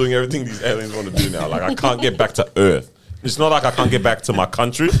posted up doing everything these aliens want to do now. Like, I can't get back to Earth. It's not like I can't get back to my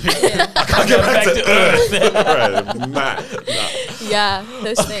country. I can't get back to Earth. Right, nah. Yeah,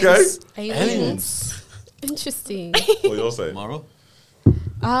 those Okay. things. Aliens. Interesting. What you'll say? Tomorrow?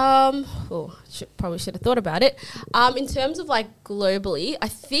 Probably should have thought about it. In terms of like globally, I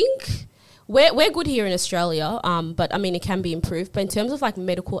think we're good here in Australia. But I mean, it can be improved. But in terms of like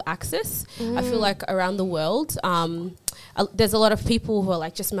medical access, I feel like around the world, there's a lot of people who are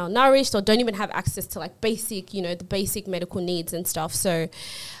like just malnourished or don't even have access to like basic, the basic medical needs and stuff. So.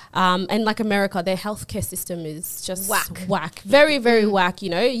 And like America, their healthcare system is just whack. Very, very whack.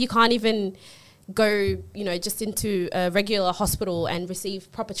 You can't even go, just into a regular hospital and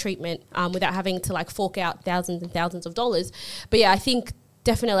receive proper treatment without having to like fork out thousands and thousands of dollars. But yeah, I think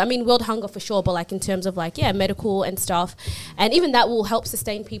definitely. I mean, world hunger for sure, but like in terms of like, medical and stuff. And even that will help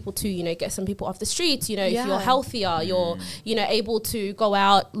sustain people to, get some people off the streets. If you're healthier, you're, able to go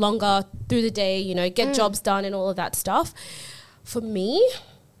out longer through the day, get jobs done and all of that stuff. For me,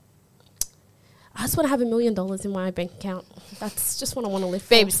 I just want to have $1 million in my bank account. That's just what I want to live for.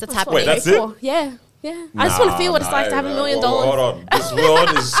 Babes, that's happening. Wait, that's it? Yeah. I just want to feel what it's like to have $1 million. Hold on. This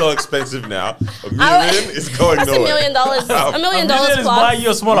world is so expensive now. $1 million is going That's nowhere. $1 million. $1 million is buy plus. you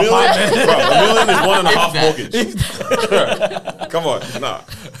a small Bro, apartment. $1 million is 1.5 mortgage. Come on, nah.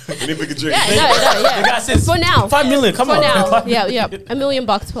 We need to pick a drink. The guy says For now. 5 million. Come For on. now, yeah, $1 million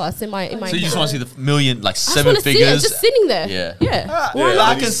plus in my. So you just want to see the million, like I just 7 want to see it figures. just sitting there. Yeah. Yeah. Yeah, I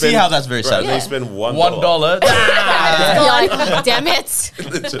then can you see how that's very sad. Then you spend $1. $1. God damn it.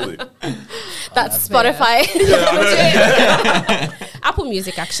 Literally. That's Spotify. Apple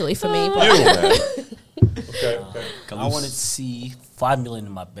Music actually for me. You, But man. Okay. I want to see 5 million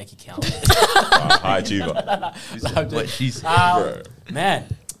in my bank account. High achiever. What, she's Bro. Man,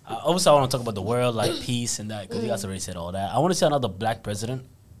 obviously I want to talk about the world, like peace and that, because you guys already said all that. I want to see another black president.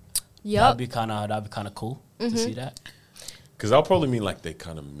 That'd Yup. be kind of cool to see that. Because that'll probably mean like they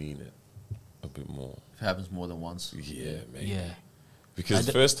kind of mean it a bit more. If it happens more than once. Yeah, man. Yeah. Because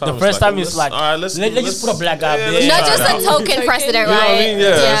The the first time, first time let's- is like, all right, let's just put a black guy there. let's Not try just it out. a token president, You know right? what I mean?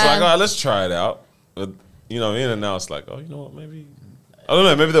 Yeah. It's like, all right, let's try it out. But you know what I mean? And now it's like, oh, you know what? Maybe I don't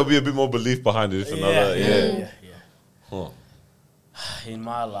know. Maybe there'll be a bit more belief behind it if another. Yeah. Huh. In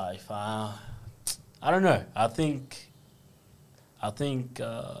my life, I don't know. I think,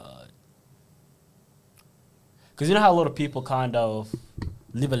 because you know how a lot of people kind of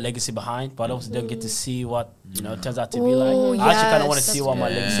leave a legacy behind, but also don't get to see what it turns out to be like. Ooh, I actually kind of yes, want to see that's what my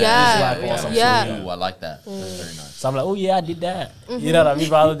good. legacy Yeah. is like. Or something. Yeah. Ooh, I like that. That's very nice. So I'm like, oh yeah, I did that. You know what I mean?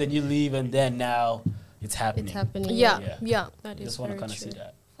 Rather than you leave and then now it's happening. it's happening. Yeah, Yeah. yeah. That is Just want to very kind of see true.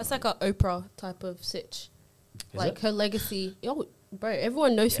 that. That's like a Oprah type of sitch. Is Like it? her legacy. Oh, bro,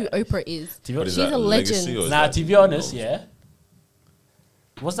 everyone knows who Oprah is. To be What is She's that? a legacy legend. or is Nah, that- to be honest, yeah.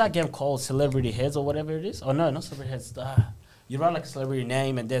 What's that game called? Celebrity Heads or whatever it is? Oh no, not Celebrity Heads. You write like a celebrity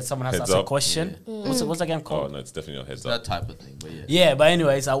name and then someone has Heads to ask a up? question. What's that game Oh called? no, it's definitely your heads That up. type of thing, but yeah. Yeah, but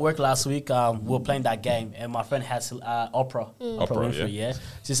anyways, at work last week, we were playing that game, and my friend has Oprah. Oprah Oprah, Winfrey, yeah.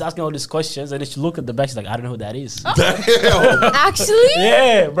 She's asking all these questions, and then she look at the back, she's like, I don't know who that is. Actually?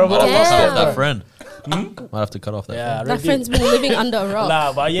 Yeah, bro. Might have to cut Damn. off that friend. Might have to cut off that Yeah, I friend. That really friend's did. been living under a rock.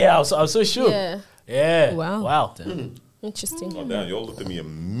 Nah, but yeah, I was so shook. Yeah. Yeah. Wow. Wow. Interesting. Oh damn! You all looked at me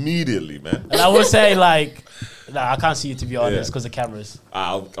immediately, man. And I would say like, nah, I can't see you to be honest Yeah. because the cameras.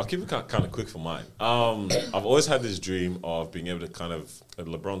 I'll keep it kind of quick for mine. I've always had this dream of being able to kind of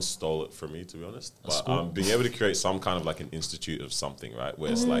LeBron stole it from me, to be honest. But being able to create some kind of like an institute of something, right?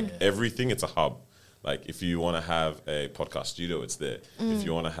 Where it's like everything, it's a hub. Like if you want to have a podcast studio, it's there. If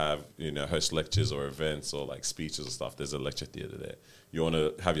you want to have host lectures or events or like speeches or stuff, there's a lecture theater there. You want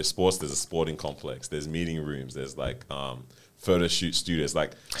to have your sports, there's a sporting complex. There's meeting rooms. There's like photo shoot studios.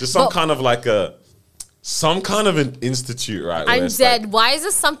 Like just some kind of like some kind of an institute, right? where I'm it's dead. like, Why is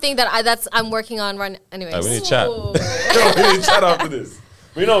this something that I'm working on right now? Anyways. we need to chat. We need to chat after this.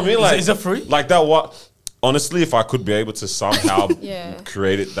 But you know what I mean? Like, is it free? Like that. What? Honestly, if I could be able to somehow Yeah.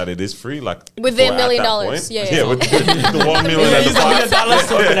 create it that it is free, like With the for $1 million. at that point, Yeah. with the 1 million and the $1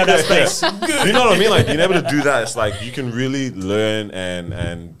 to open up that space. you know what I mean? Like being able to do that, it's like you can really learn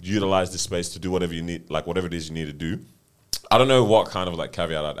and utilize the space to do whatever you need, like whatever it is you need to do. I don't know what kind of like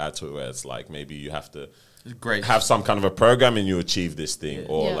caveat I'd add to it, where it's like maybe you have to Great. have some kind of a program and you achieve this thing,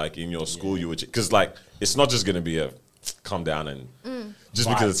 or Yeah. like in your school you achieve, because like it's not just gonna be a come down and just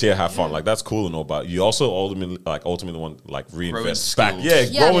Vibe. because it's here have fun. Like that's cool and all, but you also ultimately want like reinvest back. skills. Yeah,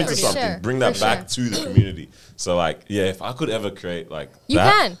 Yeah, grow for into something, sure, bring that for back to the community. So like, yeah, if I could ever create like You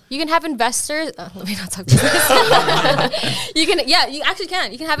that, can have investors. Let me not talk business. You actually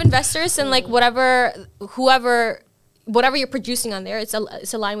can. You can have investors and like whatever you're producing on there. It's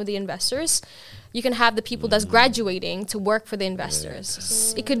aligned with the investors. You can have the people that's graduating to work for the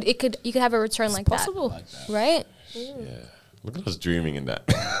investors. You could have a return like Possible. Like that. that, right? look at us dreaming in that.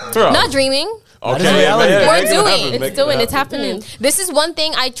 Not dreaming. Okay, That is reality. We're make it doing. happen, It's make it doing. happen. It's happening. This is one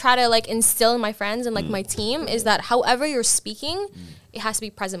thing I try to like instill in my friends and like my team is that however you're speaking, it has to be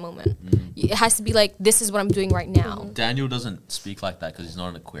present moment. It has to be like, this is what I'm doing right now. Daniel doesn't speak like that because he's not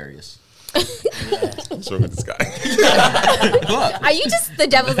an Aquarius. What's wrong with this guy? What? Are you just the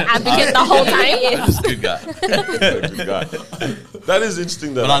devil's advocate the whole time? He's a good guy. Good guy. That is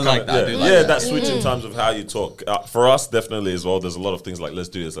interesting. That But I like that. I do like yeah, that. that switch in terms of how you talk. For us, definitely as well. There's a lot of things like let's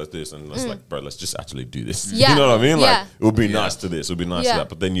do this, and let's like, bro, let's just actually do this. Yeah. You know what I mean? Like Yeah. it would be nice to this, it would be nice to Yeah. that.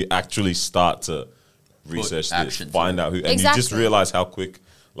 But then you actually start to research this, action to find it. out who, and you Exactly. just realize how quick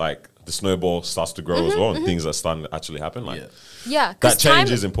like the snowball starts to grow as well, and things are starting to actually happen. Like Yeah, that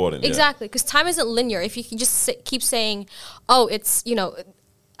change is important. Exactly, because time isn't linear. If you can just keep saying, "Oh, it's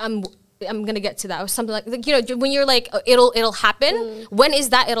I'm gonna get to that," or something like when you're like, "It'll happen." When is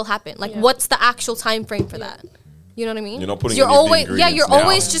that? It'll happen. Like, what's the actual time frame for that? You know what I mean? You're not putting you're any of the always ingredients you're now.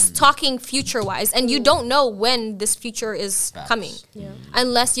 always just talking future wise, and you don't know when this future is coming,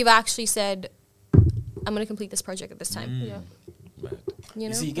 unless you've actually said, "I'm gonna complete this project at this time." You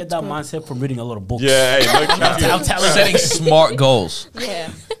know? See, you get that mindset from reading a lot of books. Yeah, hey, no cap. I'm telling you. Setting smart goals. Yeah.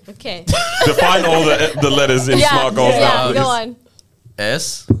 Okay. Define all the letters in smart goals now. Yeah, go please. on.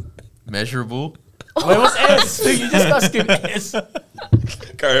 S, measurable. Wait, what's S? You just got skip S.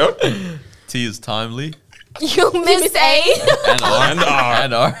 Carry on. T is timely. You miss A. And R. And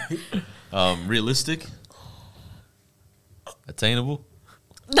R. And R. Realistic. Attainable.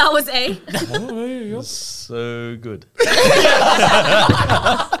 That was A. So good.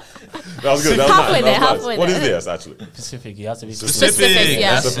 That was good. That was Halfway nice. there, That was halfway nice. What is there. this actually? Specific. You have to be Specific,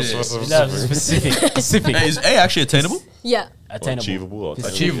 yeah. That's it. No, specific. Specific. Hey, is A actually attainable? Yeah. Attainable. Achievable or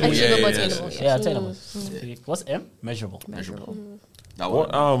Achievable. Achievable, Yeah, attainable. Yeah, attainable. What's M? Measurable. Measurable. That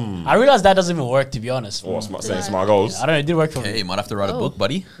What? one. I realized that doesn't even work, to be honest. Saying smart goals. I don't know. It did work for Hey, me. you might have to write a book,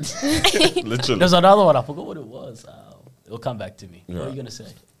 buddy. Literally. There's another one. I forgot what it was. It'll come back to me. What Yeah. are you gonna say?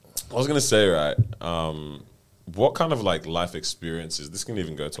 I was gonna say, right, what kind of like life experiences, this can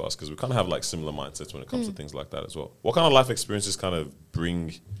even go to us because we kind of have like similar mindsets when it comes to things like that as well. What kind of life experiences kind of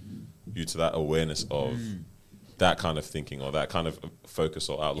bring you to that awareness of that kind of thinking or that kind of focus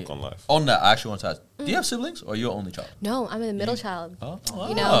or outlook on life? On that, I actually want to ask, do you have siblings or are you an only child? No, I'm the middle child. Oh,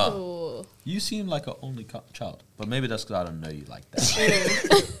 You know? You seem like an only child, but maybe that's because I don't know you like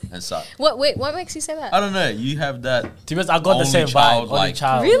that. And so, What makes you say that? I don't know. You have that. To be honest, I got the Only same child, vibe. Only like-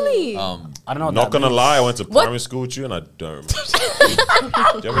 child. Really? I don't know. What Not that gonna means. lie, I went to What? primary school with you and I don't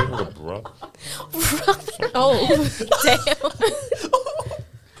remember. Do you ever even go, bro? Oh,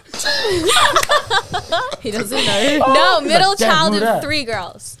 He doesn't know. No, middle Damn, child who of that? 3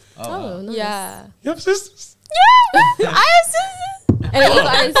 girls. oh, nice. Yeah. You have sisters? I have sisters. And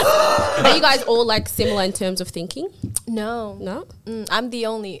are you guys all like similar in terms of thinking? No. No. I'm the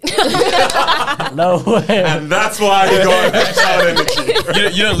only. No way. And that's why you got that child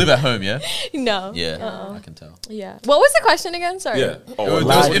energy. You don't live at home, yeah? No. Yeah, I can tell. Yeah. What was the question again? Sorry. Yeah. It Oh, was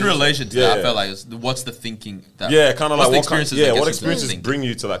what- in relation to Yeah, that. I yeah. felt like what's the thinking that? Yeah, kind of what's like the what experiences? that what gets you to experiences thinking? bring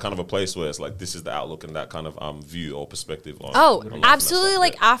you to that kind of a place where it's like this is the outlook and that kind of view or perspective on. Oh, on life and that absolutely. stuff,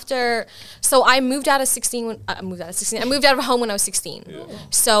 Like yeah. after, so I moved out of 16 when I moved out of home when I was 16.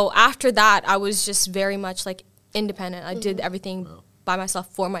 So after that, I was just very much like independent. I did everything by myself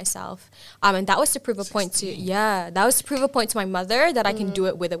for myself, and that was to prove a point to that was to prove a point to my mother that I can do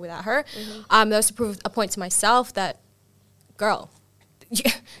it with or without her. That was to prove a point to myself that, girl,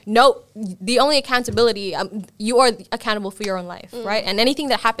 no, the only accountability, you are accountable for your own life, right? And anything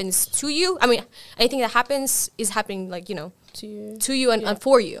that happens to you, anything that happens is happening, like, to you and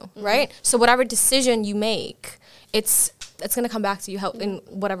for you, right? So whatever decision you make, it's going to come back to you in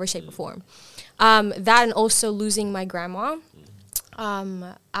whatever shape or form. That and also losing my grandma.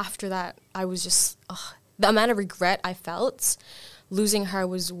 After that, I was just, the amount of regret I felt losing her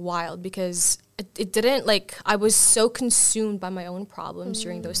was wild because it didn't, like, I was so consumed by my own problems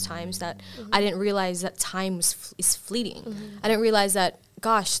during those times that I didn't realize that time is fleeting. I didn't realize that,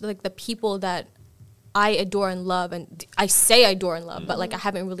 gosh, like the people that I adore and love, and I say I adore and love, but like I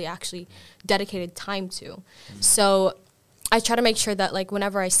haven't really actually dedicated time to. So I try to make sure that like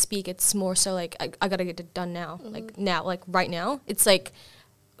whenever I speak, it's more so like I gotta get it done now, like right now. It's like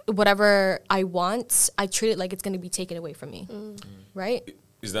whatever I want, I treat it like it's gonna be taken away from me, right?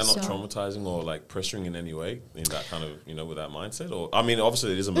 Is that not So- traumatizing or like pressuring in any way in that kind of, with that mindset? Or, I mean,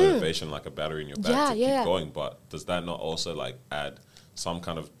 obviously it is a motivation, like a battery in your back to keep going, but does that not also like add some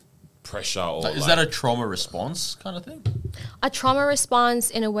kind of pressure or Is that a trauma response kind of thing? A trauma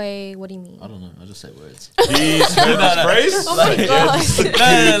response in a way. What do you mean? I don't know. I just say words. He's heard this phrase? Oh my gosh.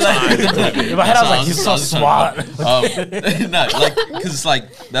 In my head, I was like, he's so smart. No, like, because it's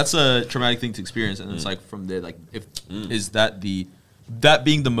like that's a traumatic thing to experience, and it's like from there, like, if is that that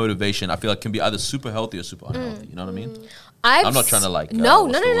being the motivation, I feel like can be either super healthy or super unhealthy. You know what I mean? I'm not trying to like no,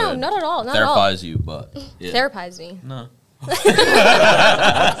 what's the word? not at all, not at all. Therapize you, but yeah. Therapize me. No. I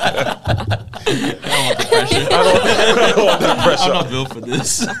don't want the pressure. I don't want that pressure. I'm not built for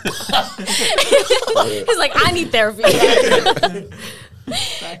this. He's like, I need therapy.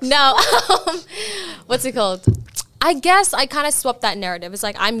 No, what's it called? I guess I kind of swapped that narrative. It's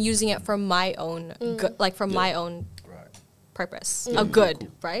like I'm using it for my own, my own purpose of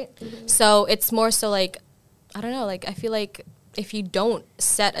good, right? So it's more so like, I don't know, like I feel like if you don't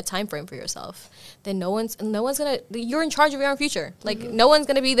set a time frame for yourself, then no one's gonna, you're in charge of your own future. Like no one's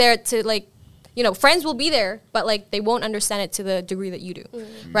gonna be there to like, you know, friends will be there, but like they won't understand it to the degree that you do,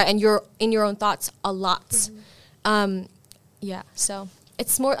 right? And you're in your own thoughts a lot. Yeah, so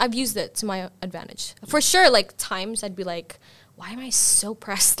it's more, I've used it to my advantage. For sure, like times I'd be like, why am I so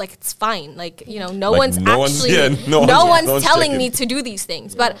pressed? Like it's fine. Like, you know, no one's telling me to do these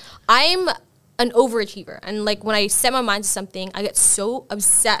things. But I'm an overachiever. And like when I set my mind to something, I get so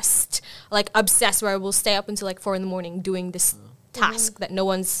obsessed where I will stay up until like 4 a.m. doing this task that no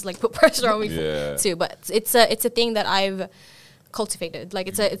one's like put pressure on me to. But it's a thing that I've cultivated. Like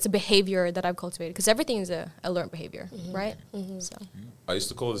it's a behavior that I've cultivated, because everything is a learned behavior, right? So I used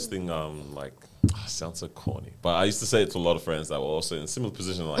to call this thing like, sounds so corny, but I used to say it to a lot of friends that were also in a similar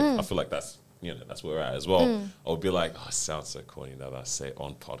position. Like I feel like that's, you know, that's where we're at as well. I would be like, it sounds so corny now that I say it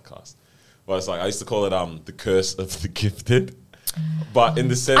on podcast, but it's like I used to call it the curse of the gifted. But in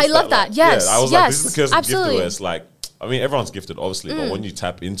the sense, I love that. Like, yes, I was like, this is the curse of the gifted, where it's like, I mean, everyone's gifted, obviously, but when you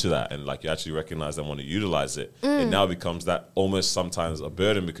tap into that and like you actually recognize and want to utilize it, it now becomes that almost sometimes a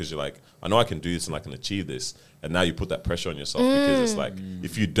burden, because you're like, I know I can do this and I can achieve this, and now you put that pressure on yourself because it's like,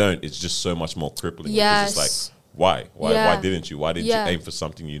 if you don't, it's just so much more crippling. Yes. Because it's like, why didn't you? Why didn't you aim for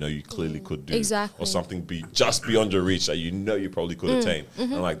something you know you clearly could do, exactly, or something be just beyond your reach that you know you probably could attain?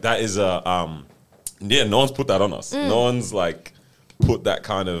 And like that is no one's put that on us. No one's like put that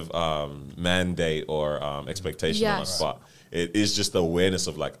kind of mandate or expectation on us, but it is just the awareness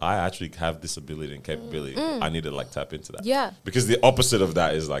of like, I actually have this ability and capability. I need to like tap into that. Yeah. Because the opposite of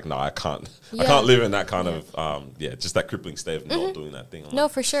that is like, no, I can't. I can't live in that kind of just that crippling state of not doing that thing. No,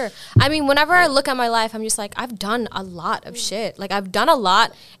 for sure. I mean, whenever I look at my life, I'm just like, I've done a lot of shit. Like I've done a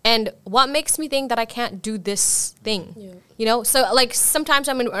lot, and what makes me think that I can't do this thing? Yeah. You know? So like sometimes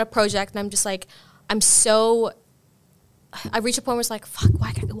I'm in a project and I'm just like, I reach a point where it's like, fuck,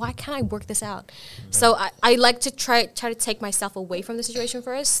 why can't I work this out? So I like to try to take myself away from the situation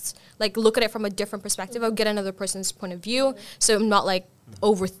first, like look at it from a different perspective. I'll get another person's point of view, so I'm not like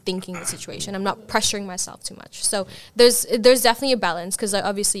overthinking the situation. I'm not pressuring myself too much. So there's definitely a balance, because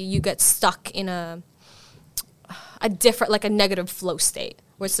obviously you get stuck in a different, like a negative flow state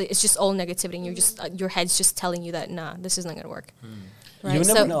where it's just all negativity, and you're just your head's just telling you that, nah, this isn't gonna work. Right? You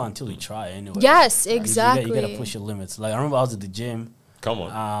never know until you try anyway. Yes, exactly. You gotta push your limits. Like I remember I was at the gym. Come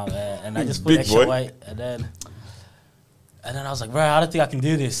on. And I just put extra weight, and then I was like, bro, I don't think I can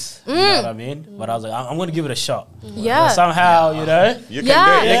do this. You know what I mean? But I was like, I'm gonna give it a shot. Yeah. But somehow, you know. You can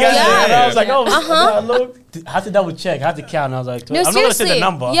do it. And I was like, look, I had to double check, I had to count. And I was like, no, I'm not gonna say the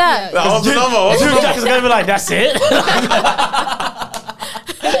number. Yeah. What's the number? Jack is gonna be like, that's it.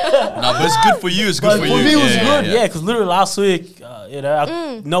 No, but it's good for you. It's good for you. For me, it was good. Yeah, because literally last week,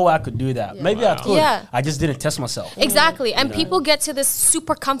 I know I could do that. Maybe I could. Yeah. I just didn't test myself. Exactly. And people get to this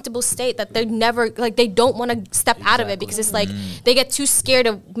super comfortable state that they never, like, they don't want to step out of it, because it's like they get too scared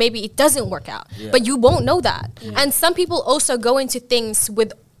of maybe it doesn't work out. But you won't know that. And some people also go into things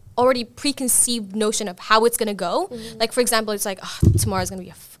with already preconceived notion of how it's going to go. Like, for example, it's like, tomorrow's going to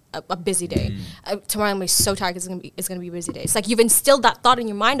be a busy day. Tomorrow I'm going to be so tired because it's going to be a busy day. It's like you've instilled that thought in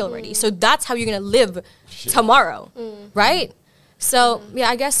your mind already. So that's how you're going to live tomorrow, right? So, yeah,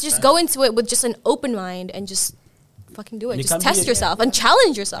 I guess just go into it with just an open mind and just fucking do it. Just test yourself and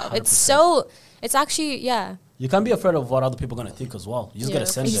challenge yourself. 100%. It's actually, You can't be afraid of what other people are going to think as well. You just got to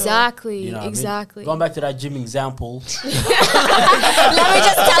send exactly, it. Exactly. Going back to that gym example. Let me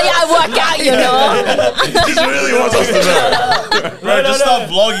just tell you, I work out, you know. He really wants us to know. Bro, just stop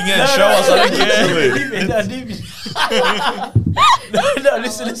vlogging it and show us. I don't care.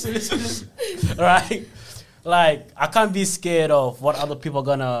 Listen. All right. Like, I can't be scared of what other people are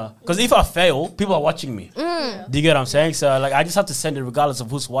gonna... Because if I fail, people are watching me. Do you get what I'm saying? So, like, I just have to send it regardless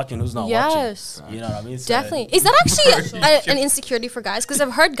of who's watching, who's not watching. You know what I mean? So, definitely. Is that actually an insecurity for guys? Because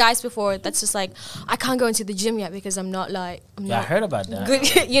I've heard guys before that's just like, I can't go into the gym yet because I'm not I heard about that.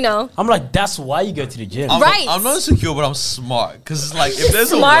 Good, you know? I'm like, that's why you go to the gym. I'm not insecure, but I'm smart. Because it's like, if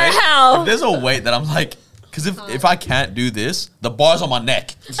there's if there's a weight that I'm like... Because if I can't do this, the bar's on my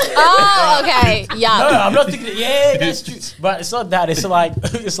neck. Oh, okay. Yeah. No, I'm not thinking, that's true. But it's not that. It's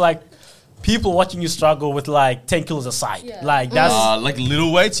like people watching you struggle with like 10 kilos a side. Yeah. Like that's... like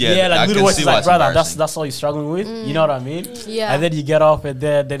little weights? Yeah, like little weights. Like, brother, that's all you're struggling with. You know what I mean? Yeah. And then you get off and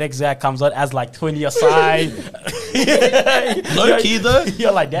then the next guy comes out as like 20 a side. Low key though,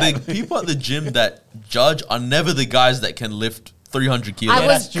 you're like that. The people at the gym that judge are never the guys that can lift 300 kilos. I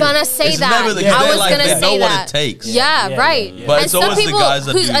was gonna say it's that. Never the I was like, gonna they say know that. what it takes. Yeah, right. But and it's some always people the guys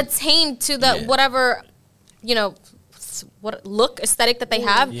that who's do. attained to the whatever, what look aesthetic that they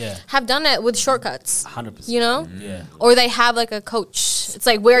have done it with shortcuts. 100%. You know? Yeah. Or they have like a coach. It's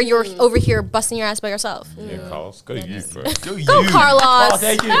like where you're over here busting your ass by yourself. Yeah, Carlos, go you, bro. Go Carlos. Oh,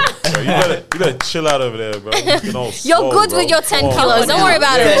 thank you. Bro, you better chill out over there, bro. You're good with your 10 kilos. Don't worry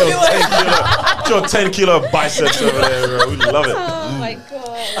about it. Your 10 kilo biceps over there, bro. We love it. Oh my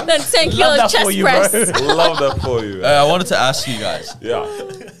god. Then 10 kilos that chest for you, press. Love that for you. I wanted to ask you guys, Yeah.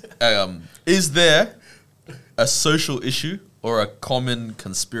 is there a social issue or a common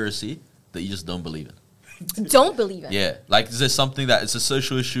conspiracy that you just don't believe in? Don't believe it. Yeah, like is there something that it's a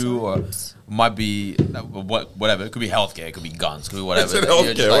social issue or might be whatever? It could be healthcare, it could be guns, it could be whatever. It's in that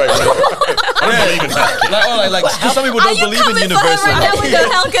you're just healthcare. like, some people don't believe in universal Right now health. with the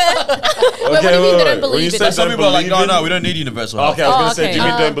healthcare? What do you mean they don't When you believe say in? Some don't people are like, believe no, in- we don't need universal health. Okay, I was gonna say, okay. do you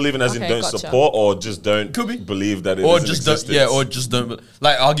mean don't believe in as in okay, don't gotcha. support or just don't Could be. believe that it Or is in just don't, existence? or just don't.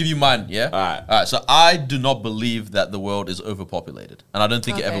 Like, I'll give you mine. Yeah. Alright. All right. So I do not believe that the world is overpopulated, and I don't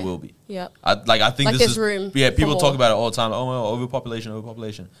think it ever Okay. will be. Yep. I think Like this there's is room Yeah, for people talk more. about it all the time. Oh, well, overpopulation.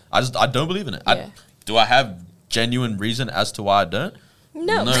 I don't believe in it. Yeah. Do I have genuine reason as to why I don't?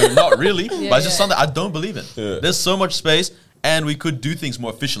 No. Not really. But it's just yeah. something I don't believe in. Yeah. There's so much space, and we could do things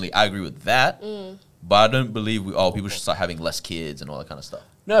more efficiently. I agree with that. But I don't believe people should start having less kids and all that kind of stuff.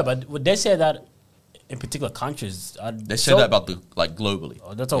 No, but would they say that in particular countries? They say that about globally.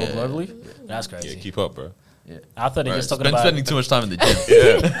 Oh, that's all Yeah. globally? That's Yeah, crazy. keep up, bro. Yeah. I thought they Bro, just talking been about spending too much time in the gym.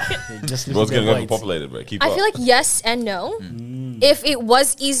 Yeah. just What's lifting gonna go weights. overpopulated, bro? Keep I up. feel like yes and no. If it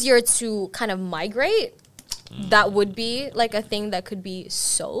was easier to kind of migrate, that would be like a thing that could be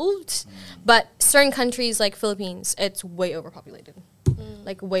solved. But certain countries like Philippines, it's way overpopulated.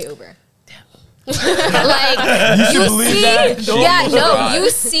 Like way over. Like you believe see, that? yeah, no, Right. you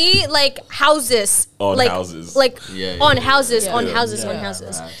see like houses, On like houses. like Yeah, on yeah, houses, yeah. on Yeah. houses, on Yeah,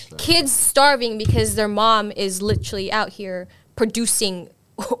 houses. right. Kids starving because their mom is literally out here producing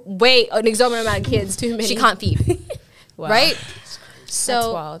way an exorbitant amount of kids. Too many. She can't feed, Wow. right? That's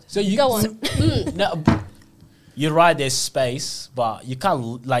So wild. So you Go on. No, you're right. There's space, but you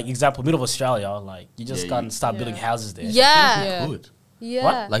can't like example middle of Australia. Like you just Yeah, can't start yeah. building houses there. yeah, Yeah. Good.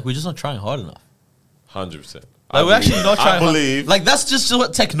 yeah. Like we're just not trying hard enough. 100%. Like we're actually not trying. I believe. Like that's just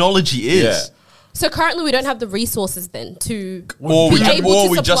what technology is. Yeah. So currently we don't have the resources then to Or be we,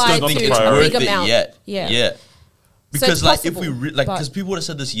 able to just supply don't think to it's a worth big it amount. yet. Yeah. Yeah. Because it's like if we possible, like but- because people would have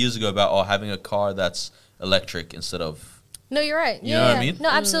said this years ago about having a car that's electric instead of No, you're right. You know what I mean? No,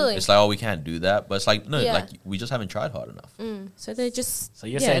 absolutely. it's like we can't do that, but it's like no, Yeah. like we just haven't tried hard enough. So they're just So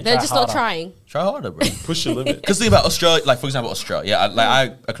you're saying they're try just not harder. trying. Try harder, bro. Push your limit. Because think about Australia, like for example, Australia. Yeah,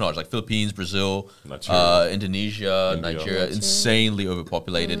 I acknowledge like Philippines, Brazil, Nigeria. Indonesia, India. Nigeria, insanely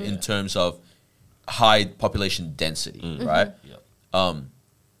overpopulated in terms of high population density, right?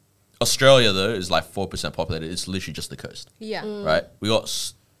 Australia though is like 4% populated. It's literally just the coast, Yeah. right? We got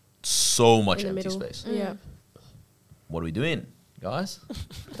so much In the empty middle. space. Yeah. What are we doing, guys?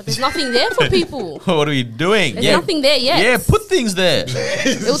 But there's nothing there for people. What are we doing? There's nothing there yet. Yeah, put things there.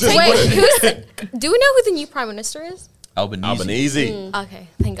 It'll take Wait, do we know who the new prime minister is? Albanese. Albanese. Okay,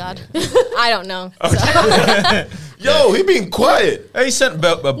 thank God. I don't know. Yo, he being quiet. Hey, he sent a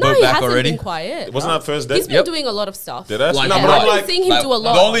boat No, he back hasn't already. been quiet. Wasn't that first day? He's been Yep. doing a lot of stuff. Did I? Like, no, yeah. but I've I'm been like, seeing him Like, do a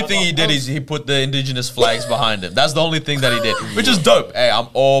lot. The only thing he did is he put the indigenous flags behind him. That's the only thing that he did, which is dope. Hey, I'm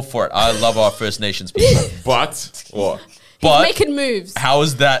all for it. I love our First Nations people. but what? But He's making moves. how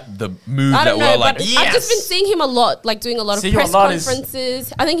is that the move I that don't we're know, like, but yes? I've just been seeing him a lot, like doing a lot of See you a press lot is-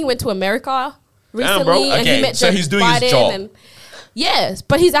 conferences. I think he went to America recently, bro. and Okay, he met so Joe he's doing his Biden job. And, yes,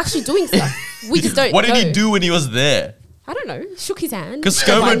 but he's actually doing stuff. We just don't. What did he know. do when he was there? I don't know. Shook his hand. 'Cause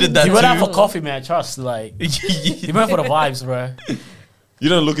ScoMo did that He went out too. for coffee, man. Trust, like he went for the vibes, bro. You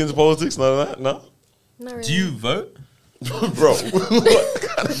don't look into politics, none of that? No? Not really. Do you vote? Bro.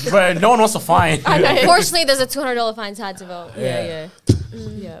 Bro, no one wants to find. I know. Unfortunately, there's a $200 fine tied to vote. Yeah.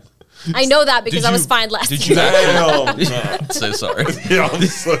 Yeah. I know that because Did I was you- fined last Did year. you? Damn. I'm so sorry. Yeah, I'm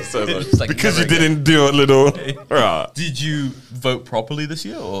so sorry. It's like Because you never again. didn't do a little. Right. Did you vote properly this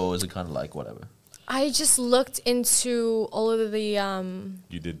year, or was it kind of like whatever? I just looked into all of the,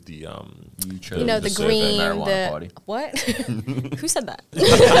 You did the You chose you know, the survey, green, marijuana the party. what? Who said that?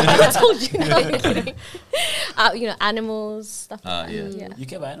 I told you. No, I'm kidding. You know, animals stuff. Like that. Yeah. Yeah. You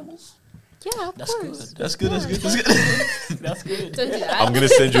care about animals? Yeah, of That's course. good. That's good. That's good. That's good. That's good. Don't do that. I'm gonna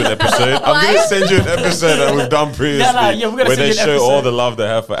send you an episode. I'm gonna send you an episode that we've done previously, Yeah, we're gonna where send they you show an all episode. the love they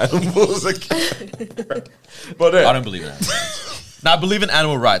have for animals. But I don't believe in that. No, I believe in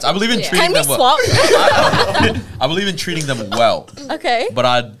animal rights. I believe in Yeah. treating Can we them well. swap? I believe in treating them well, Okay. but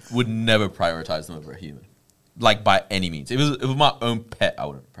I would never prioritize them over a human, like by any means. If it was my own pet, I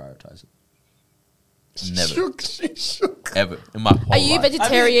wouldn't prioritize it. Never. She shook. Ever. In my whole Are you life.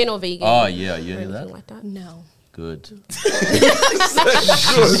 vegetarian or vegan? Oh, yeah. Are you Or into anything that? like that? No. Good.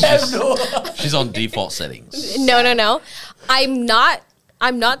 No. She's on default settings. No.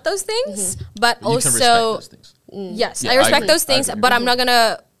 I'm not those things, but You can respect also those things. yes, Yeah, I I respect agree. those I things, agree. but I'm not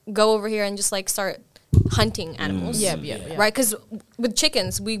gonna go over here and just like start hunting animals. Yeah. Right? Because with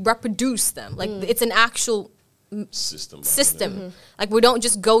chickens, we reproduce them. Like it's an actual System. system. Like we don't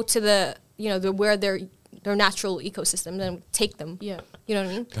just go to the where their natural ecosystem and take them. Yeah. You know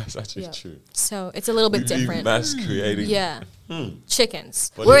what I mean? That's actually Yeah. true. So it's a little bit We'd be different. mass creating. Yeah.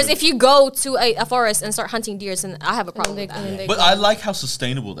 Chickens. But Whereas even- if you go to a forest and start hunting deers, then I have a problem with that. But I like how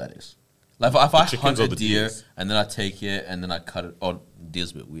sustainable that is. Like if I chickens hunt or a the deer deers? and then I take it and then I cut it. Oh,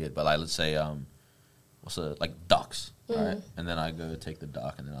 deer's a bit weird, but like let's say like ducks, right? And then I go take the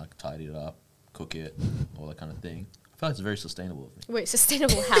duck and then I tidy it up, cook it, all that kind of thing. I feel like it's very sustainable of me. Wait,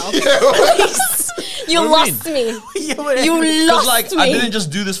 sustainable how? Please. You What do lost me. You Because lost like me. I didn't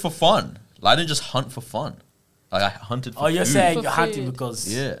just do this for fun. Like, I didn't just hunt for fun. Like I hunted for Oh, you're food. saying For you're hunting food. because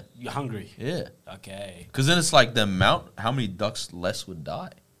Yeah. you're hungry. Yeah. Okay. Because then it's like the amount, how many ducks less would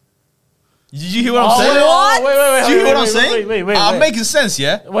die? Did you hear what I'm saying? What? Wait, Did you hear what I'm saying? Wait, I'm making sense,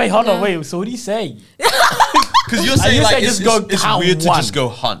 yeah? Wait, hold on, wait. So what do you say? Because you're saying you like said it's, just go it's count weird to one. just go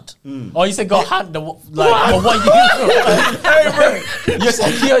hunt. Oh, you said go hunt the like for what you? You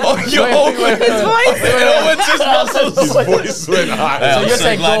said His voice went high. So you're I'm so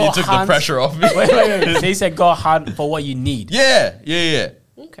saying glad go you took the hunt- pressure off me. wait. So you said go hunt for what you need, Yeah.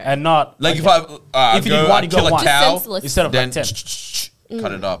 Okay. and not Like okay. if I If you go, need one, I you go kill a one. Just cow, senseless. instead of then like 10.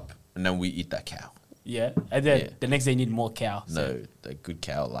 cut it up, and then we eat that cow. Yeah, and then Yeah. the next day you need more cow. No, that good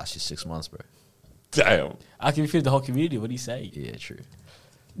cow lasts you 6 months, bro. Damn. I can feed the whole community. What do you say? Yeah, true.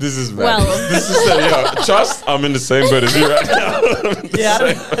 This is bad. Well- This is trust. I'm in the same boat as you right now. Yeah, I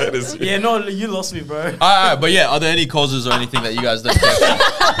don't- Same boat as you. Yeah, no, you lost me, bro. All right, but yeah, are there any causes or anything that you guys don't care for?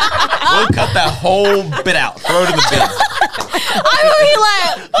 We'll cut that whole bit out. Throw it in the bin. I'm really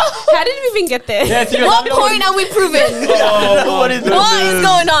like, How did we even get there? Yeah, so you're what like, point are we proving? what is What is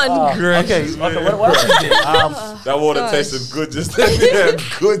going on? Okay, what else is there? That water tasted good just then. Yeah,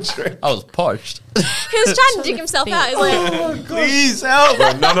 good drink. I was parched. He was trying to dig himself out. He's like, Please help.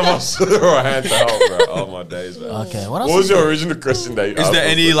 Bro, none of us threw our hands out, bro. Oh my days, man. Okay, what What else? was your original question that you Is asked there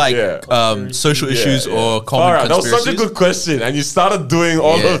us? any like Yeah. social Yeah, issues yeah. or common Alright, that was conspiracies? such a good question, and you started doing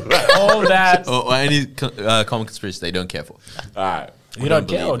all Yeah. of that. All that or any common conspiracy they don't care for. All right. you don't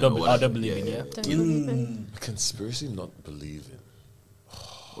believe care or in don't, or or whatever. don't believe in? Yeah. Don't believe in. Conspiracy not believing.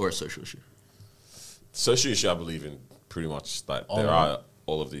 Or a social issue. Social issue I believe in pretty much. Like there are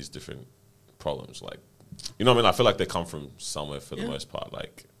all of these different problems. Like, you know what I mean? I feel like they come from somewhere for the most part.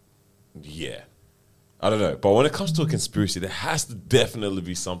 Like, yeah. I don't know. But when it comes to a conspiracy, there has to definitely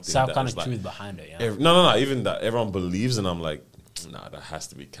be something Some that kind is of like, truth behind it. Yeah. no. Even that everyone believes, and I'm like, nah, that has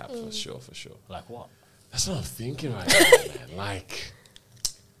to be capped for sure. Like what? That's what I'm thinking right now, man. Like,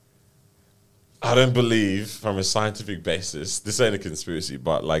 I don't believe from a scientific basis, this ain't a conspiracy,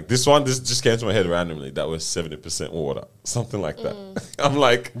 but like this just came to my head randomly that was 70% water. Something like that. I'm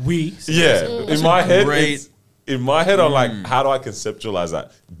like, yeah. In my head, great- I'm like, how do I conceptualize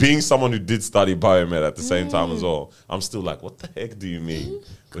that? Being someone who did study biomed at the same time as well, I'm still like, what the heck do you mean?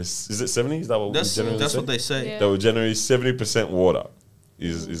 Is it 70? Is that what That's we generally say? what they say. Yeah. That we're generally 70% water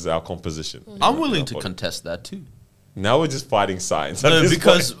is our composition. I'm willing to Our body. contest that too. Now we're just fighting science. at No, this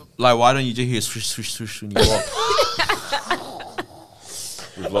because point. like, why don't you just hear swish swish swish when you walk?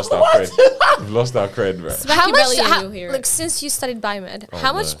 We've lost our cred. We've lost our cred, bro. but how much? Machiavelli, you'll hear it. Like since you studied biomed, Oh,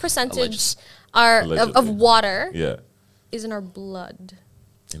 how no. much percentage Allegedly. of Allegedly. water Yeah. is in our blood?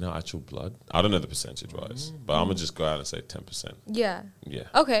 In our actual blood? I don't know the percentage wise, but I'm going to just go out and say 10%. Yeah. Yeah.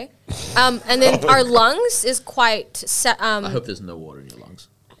 Okay. And then our lungs is quite I hope there's no water in your lungs.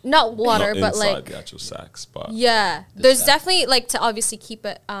 not water, Not but inside like the actual sacs, but yeah. There's sac. definitely like to obviously keep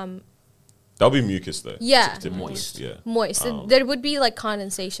it that'll be mucus though. Yeah. typically. Moist. Yeah. moist. There would be like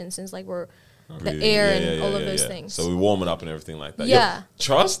condensation since like we're the Breathing. air Yeah, and yeah, all yeah, of those yeah. things. So we warm it up and everything like that. Yeah. Yo,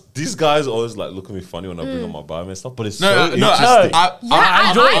 trust, these guys always like look at me funny when I bring up my biomed stuff, but it's so No, interesting.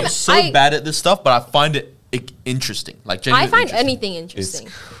 I'm so bad at this stuff, but I find it interesting. Like I genuinely find interesting. anything It's interesting.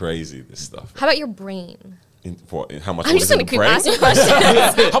 crazy, this stuff. How about your brain? How much I'm was just in gonna the keep brain? asking questions.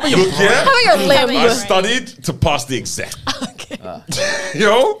 How about your brain? How about your limb? I studied to pass the exam.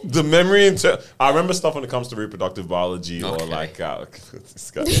 Yo, the memory I remember stuff when it comes to reproductive biology or Okay. like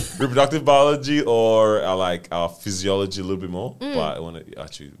this guy. Reproductive biology or like physiology a little bit more. But when it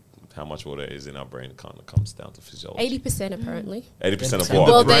actually how much water is in our brain kind of comes down to physiology. 80% apparently. 80% of 80%. what?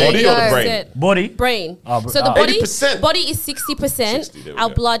 Well, The there body you or the go. brain? Body. Brain. Oh, So the oh. body 80%? body is 60%. 60, there we Our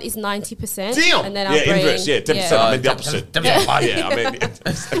go. blood is 90%. Damn. And then our Yeah, brain. inverse. Yeah, 10%. I meant the opposite. Yeah, I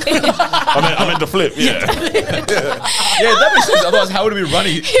meant the flip. Yeah. Yeah, that makes sense. Otherwise, how would it be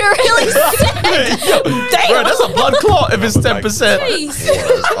running? You're really sick. Bro, that's a blood clot if it's 10%. Jeez.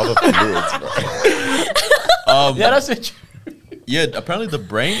 There's other fluids, bro. Yeah, that's it. Yeah, apparently the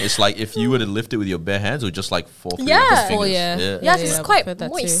brain is like if you were to lift it with your bare hands, it would just like fall through Yeah. your Oh, fingers. Yeah, 'cause it's I've quite heard that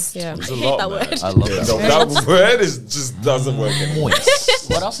too. moist. Yeah. There's a I hate lot, that man. word. I love that. That word just doesn't work anymore.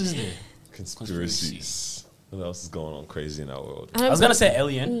 What else is there? Conspiracies. What else is going on crazy in our world? I was gonna say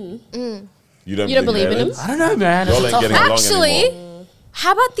alien. You don't believe in aliens? them? I don't know, man. Y'all It's a ain't tough getting one. along Actually, anymore.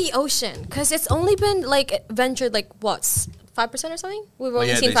 how about the ocean? Because it's only been like ventured like what 5% or something. We've only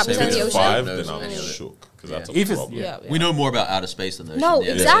yeah, seen they 5% say of the it's ocean. Five, Knows then I'm any of it. shook because that's a If it's- problem. yeah. We know more about outer space than the ocean. No,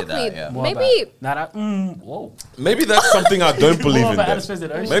 Yeah, they say exactly. that, yeah. More Maybe about- Nah, that, whoa. Maybe that's something I don't believe More in. about then. outer space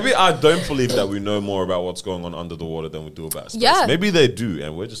than ocean. Maybe I don't believe that we know more about what's going on under the water than we do about space. Yeah. Maybe they do,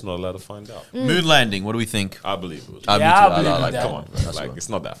 and we're just not allowed to find out. Moon landing. What do we think? I believe it was. Me Yeah, too. I believe like that. Come on, That's like what- it's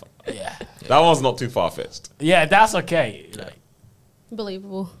not that far. Yeah. That one's not too far fetched. Yeah, that's okay. Like,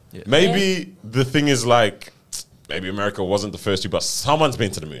 Believable. Maybe the thing is like, maybe America wasn't the first to, but someone's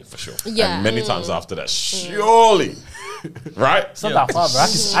been to the moon for sure. Yeah. And many times after that, surely, right? it's not that far, bro. I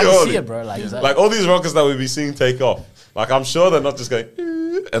can Surely. see it, bro. Like, is that- Like all these rockets that we'll be seeing take off. Like I'm sure they're not just going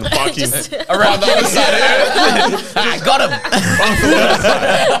and parking Around the other side of it. I got him.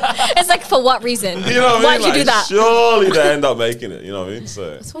 it's like for what reason? You know what I mean? Why'd you Like, do that? surely they end up making it. You know what I mean?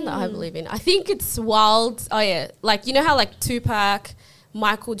 So It's one that I believe in. I think it's wild. Oh yeah, like you know how like Tupac,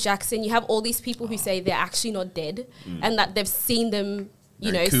 Michael Jackson, you have all these people who say they're actually not dead and that they've seen them,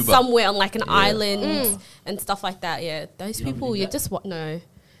 you They're know, in Cuba. somewhere on like an island and stuff like that. Yeah, those people, you just what? No,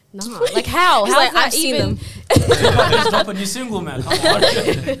 like how? He's How's like, that I've seen even? them. Just drop a new single, man. Come on.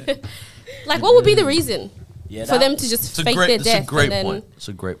 Like, what would be the reason Yeah, for them to just It's a fake great. their It's death? a great and then, point. It's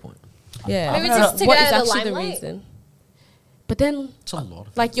a great point. Yeah, Maybe just to what get is out of the actually the limelight. reason? But then, It's a lot.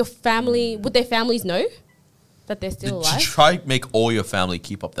 Of like your family, would their families know that they're still to alive? try make all your family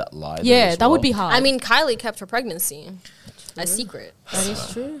keep up that lie. Yeah, as that would well. be hard. I mean, Kylie kept her pregnancy a secret. that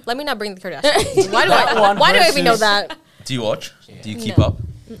is true. Let me not bring the Kardashians. Why do That one Why do I even know versus- that? Do you watch? Do you keep No. up?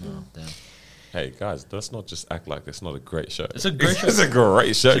 Oh, damn. hey guys, let's not just act like it's not a great show. It's a great show. It's a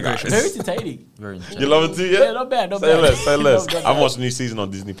great show, great guys. show. Very entertaining. Very You interesting. love it too, yeah? Yeah, not bad, not Say bad. less, say less. Not bad. I've watched a new season on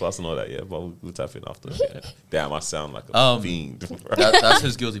Disney Plus and all that, yeah, but we'll tap in after. Yeah. Damn, I sound like a fiend. That's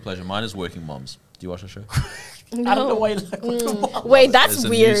his guilty pleasure. Mine is Working Moms. Do you watch the show? I don't know why you like what Wait, that's There's a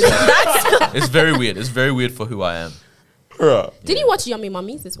weird. new season. It's very weird. It's very weird for who I am. Bruh. Did you watch Yummy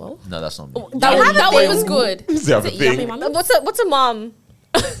Mummies as well? No, that's not me. That one was good. Is that a Is it Yummy thing? Mummies? What's a mom?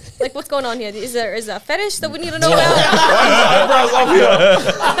 Like, what's going on here? Is there a fetish that we need to know about? Eyebrows up here.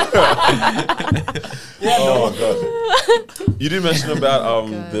 Oh my god! You did mention about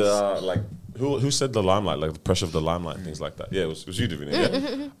the like who said the limelight, like the pressure of the limelight and things like that. Yeah, it was you,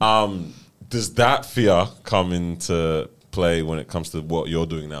 Divina. Yeah. Does that fear come into play when it comes to what you're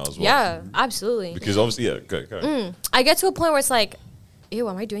doing now as well? Yeah, absolutely. Because obviously, yeah, go. I get to a point where it's like, ew,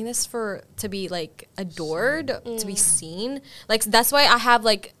 am I doing this to be like adored, to be seen? Like that's why I have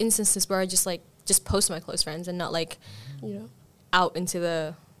like instances where I just post to my close friends and not like, You know. out into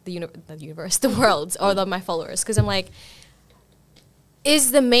the universe, the world, or my followers. Because I'm like,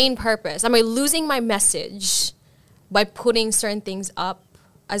 is the main purpose? Am I losing my message by putting certain things up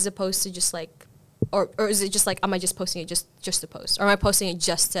as opposed to just like, or is it just like, am I just posting it just to post? Or am I posting it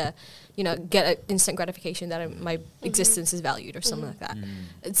just to, get an instant gratification that my existence is valued or something like that?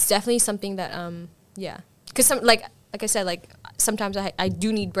 It's definitely something that, yeah. Because like I said, like sometimes I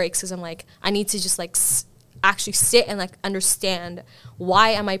do need breaks because I'm like, I need to just like actually sit and like understand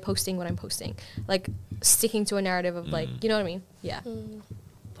why am I posting what I'm posting? Like sticking to a narrative of like, you know what I mean? Yeah.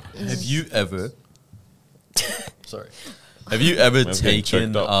 Have you ever? Sorry. Have you ever Man's getting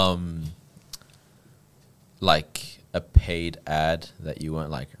taken choked up. like a paid ad that you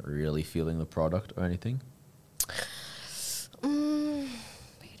weren't like really feeling the product or anything?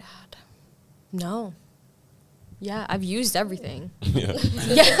 Wait, ad. No. Yeah, I've used everything. Yeah.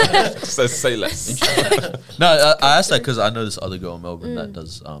 Yeah. Say less. No, I asked that because I know this other girl in Melbourne that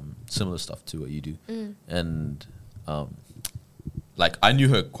does similar stuff to what you do, and like I knew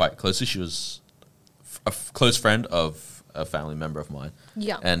her quite closely. She was a close friend of a family member of mine.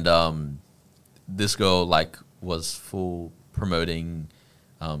 Yeah. And this girl like was full promoting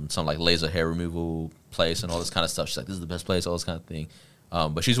some like laser hair removal place and all this kind of stuff. She's like, this is the best place, all this kind of thing.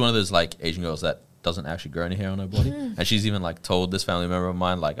 But she's one of those like Asian girls that doesn't actually grow any hair on her body, and she's even like told this family member of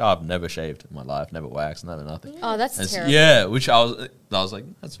mine like, "Oh, I've never shaved in my life, never waxed, never nothing." Oh, that's And terrible. yeah, which I was like,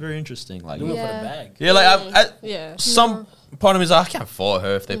 that's very interesting. Like, Doing it for Yeah. the bag. yeah, like Yeah. some part of me is like, I can't fault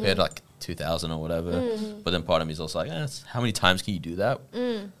her if they paid like 2,000 or whatever, but then part of me is also like, how many times can you do that?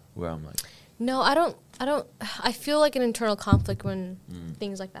 Where I'm like, No, I don't. I feel like an internal conflict when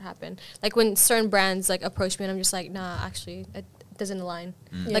things like that happen. Like when certain brands like approach me, and I'm just like, nah, actually, it doesn't align.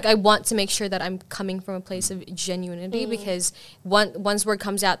 Like I want to make sure that I'm coming from a place of genuinity, because once word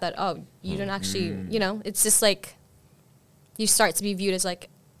comes out that, oh, you don't actually, you know, it's just like you start to be viewed as like,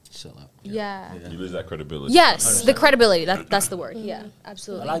 sell out. yeah. You lose that credibility. Yes, the credibility. That's the word. Yeah, I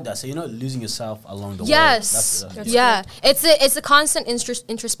absolutely. like that. So you're not losing yourself along the way. Yes. That's Yeah. It's a constant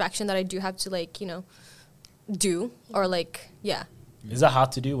introspection that I do have to like, you know, do, or like, yeah. Is that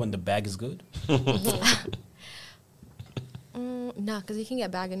hard to do when the bag is good? Nah, because you can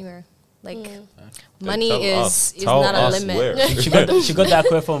get bag anreanywhere. Like, Then money tell is us- is tell not a us limit. where. She got that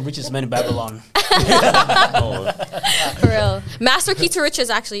quote from Richest Man in Babylon. Oh, For real. Master Key to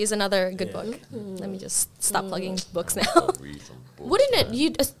Riches actually is another good book. Let me just stop plugging books now. read some books, Wouldn't it?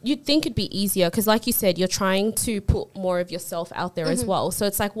 man. You'd think it'd be easier because, like you said, you're trying to put more of yourself out there as well. So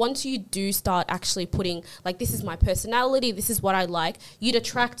it's like once you do start actually putting like, this is my personality, this is what I like, you'd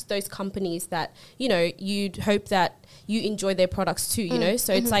attract those companies that, you know, you'd hope that you enjoy their products too. You know,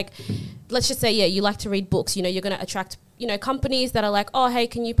 so it's like, let's just say, yeah, you like to read books. You know, you're going to attract, you know, companies that are like, oh, hey,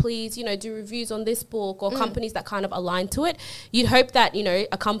 can you please, you know, do reviews on this book, or companies that kind of align to it. You'd hope that, you know,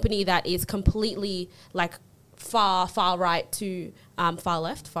 a company that is completely like far right to far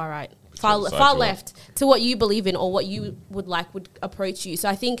left, far right, Whichever side far you left to what you believe in or what you would like would approach you. So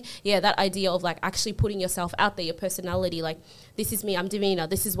I think, yeah, that idea of like actually putting yourself out there, your personality, like, this is me, I'm Divina,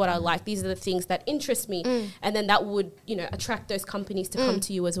 this is what I like, these are the things that interest me, and then that would, you know, attract those companies to come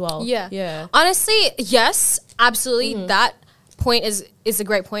to you as well. Yeah. Honestly, yes, absolutely. That point is a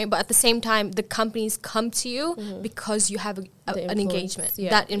great point, but at the same time, the companies come to you because you have The an influence. engagement, Yeah.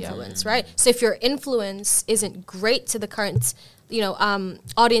 that influence, right? So if your influence isn't great to the current, you know,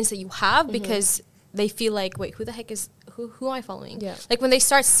 audience that you have, because they feel like, wait, who the heck is who am I following? Yeah. Like when they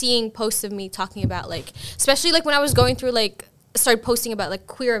start seeing posts of me talking about like, especially like when I was going through like, started posting about like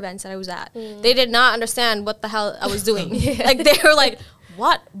queer events that I was at, they did not understand what the hell I was doing. Like they were like,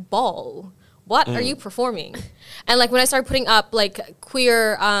 what ball? What are you performing? And like when I started putting up like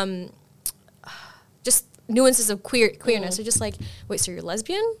queer, just nuances of queerness, they're just like, wait, so you're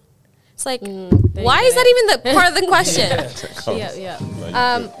lesbian? It's like, why is that even the part of the question? Yeah.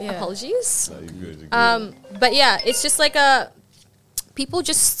 Apologies. No, you're good. But yeah, it's just like people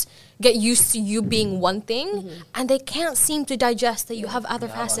just get used to you being one thing, and they can't seem to digest that you have other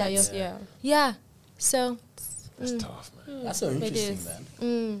facets. Yeah. So That's tough, man. That's so interesting, is.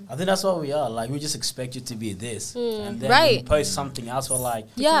 man. I think that's what we are. Like, we just expect you to be this, and then Right. you post something else. We're like,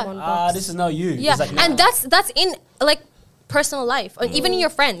 yeah. this is not you. Yeah, It's like, and no. that's in like personal life, or even in your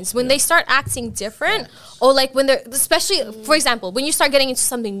friends when they start acting different, or like when they're, especially for example, when you start getting into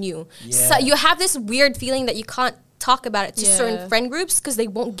something new, so Yeah. you have this weird feeling that you can't talk about it to Yeah. certain friend groups because they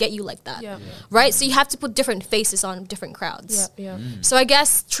won't get you like that, Yeah. right? So you have to put different faces on different crowds. Yeah. So I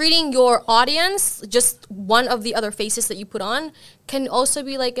guess treating your audience just one of the other faces that you put on can also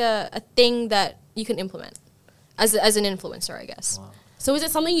be like a thing that you can implement as an influencer, I guess. Wow. So is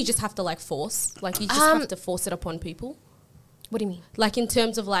it something you just have to like force? Like you just have to force it upon people? What do you mean? Like in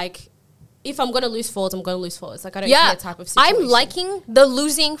terms of like, if I'm going to lose followers, I'm going to lose followers. Like I don't care type of situation. I'm liking the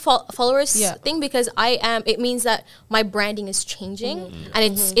losing followers Yeah. thing because it means that my branding is changing and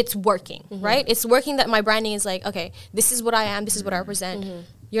it's working, right? It's working that my branding is like, okay, this is what I am, this is what I represent.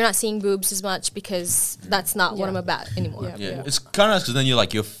 You're not seeing boobs as much because that's not what I'm about anymore. Yeah. Yeah, it's kind of nice because then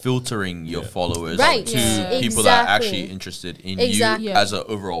you're filtering your followers Right. to Yeah. people that are Exactly. actually interested in Exactly. you as an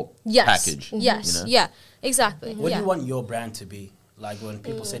overall Yes. package. Yes. you know? Yeah. Exactly. What yeah. do you want your brand to be? Like when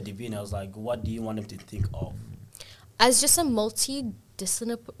people said Divina, I was like, what do you want them to think of? As just a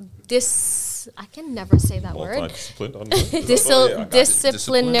I can never say that word. Multidisciplined. I don't know. Yeah, I got it.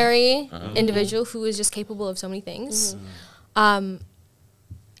 Disciplinary individual who is just capable of so many things.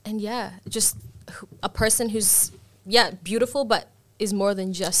 And yeah, just a person who's beautiful, but is more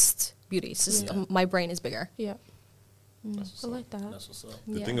than just beauty. It's just my brain is bigger. Yeah. That's I like that. That's what's up.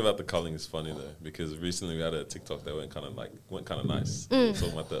 The Yeah. thing about the culling is funny though, because recently we had a TikTok that went kind of nice.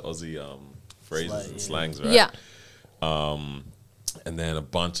 Talking about the Aussie phrases and slangs, right? Yeah. And then a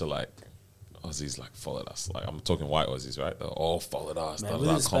bunch of like Aussies like followed us. Like I'm talking white Aussies, right? They all followed us. Man, They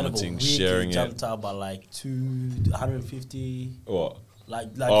really like commenting, sharing it. jumped out by like 250. What? Like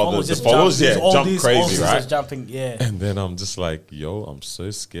Oh, followers the just followers, jump, yeah, all jump these, crazy, all these right? just jumping, yeah. And then I'm just like, yo, I'm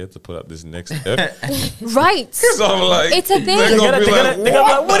so scared to put up this next step. Right. So I'm like, It's a thing. they're gonna be like, they're gonna be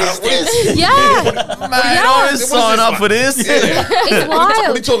like, what is this? Yeah. Man, I was sign up for this. It's What are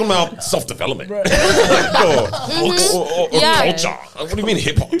you wild. talking about? Self-development. or Yeah. culture. What do you mean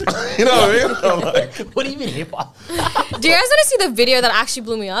hip-hop? You know what I mean? I'm like, What do you mean hip hop? Do you guys want to see the video that actually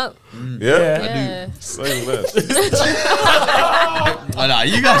blew me up? yeah. Yeah. Same less. Oh, nah,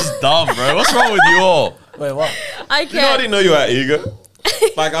 you guys dumb, bro. What's wrong with you all? Wait, what? I You know, I can't. didn't know you were at Eager.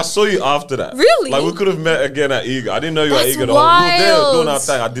 Like, I saw you after that. Really? Like, we could have met again at Eager. I didn't know you were at That's Eager. We were there wild. doing our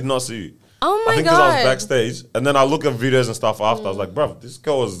thing. I did not see you. Oh I my think because I was god. backstage. And then I look at videos and stuff after. I was like, bro, this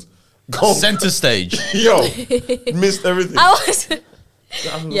girl was gone. Center stage. Yo, missed everything. I was.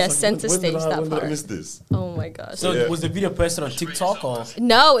 I was Yeah, like, center when did stage, that when did I part. miss this? Oh my gosh. So Yeah. was the video posted on TikTok or?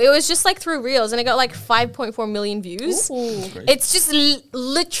 No, it was just like through Reels, and it got like 5.4 million views. It's just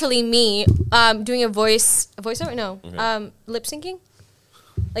literally me doing a voiceover. No, lip syncing.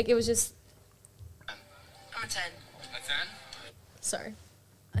 Like it was just. I'm a 10. A 10? Sorry.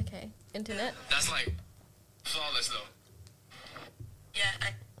 Okay, internet. That's like flawless though. Yeah,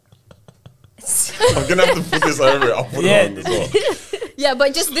 I'm gonna have to put this over it. I'll put Yeah. it on as well. Yeah,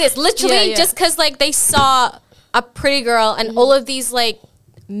 but just this, literally, Yeah. just because like they saw a pretty girl, and all of these like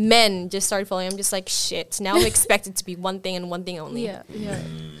men just started following. I'm just like, shit. Now I'm expected to be one thing and one thing only. Yeah, yeah.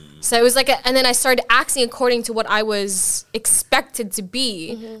 So it was like, and then I started acting according to what I was expected to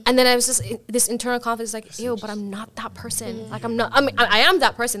be, and then I was just this internal conflict, like, ew, but I'm not that person. Like I'm not. I mean, I am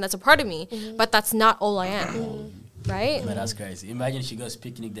that person. That's a part of me, but that's not all I am. Right? Man, that's crazy. Imagine she goes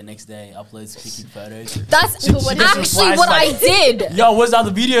picnic the next day, uploads picnic photos. That's She gets actually replies what I like- did. Yo, where's the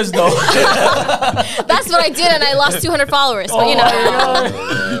other videos though? That's what I did, and I lost 200 followers. But you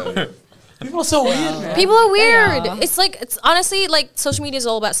know, People are so weird, man. people are weird. Yeah. It's like it's honestly like social media is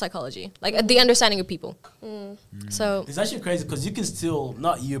all about psychology, like the understanding of people. So It's actually crazy because you can still,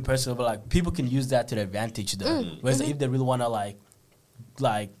 not you personally, but like people can use that to their advantage though. Whereas if they really want to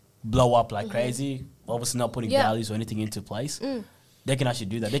like blow up like crazy, obviously not putting Yeah. values or anything into place, they can actually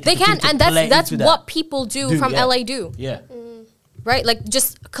do that. they continue can, to and play that's into what that. people do Do, from yeah. LA do, Yeah, right? Like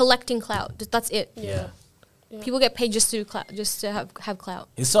just collecting clout. That's it. yeah. People get paid just to clout, just to have clout.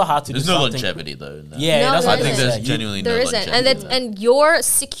 It's so hard to There's do no something. longevity though. in that. Yeah, No, that's there what I think isn't. there's You- genuinely There no isn't, and longevity. that and your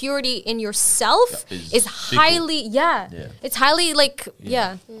security in yourself Is is fickle. highly Yeah. It's highly like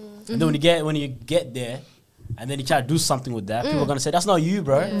yeah. And then when you get there, and then you try to do something with that, people are gonna say that's not you,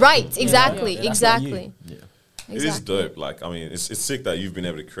 bro. Right, exactly, Yeah, that's not you. exactly. Yeah. It is Exactly. dope. Like, I mean, it's sick that you've been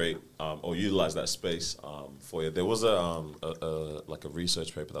able to create or utilize that space for you. There was a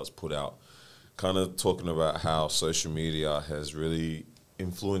research paper that was put out, kind of talking about how social media has really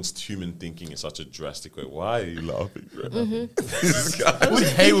influenced human thinking in such a drastic way. Why are you laughing? Bro? This guy- I would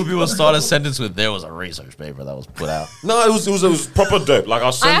hate when people start a sentence with "there was a research paper that was put out." No, it was proper dope. Like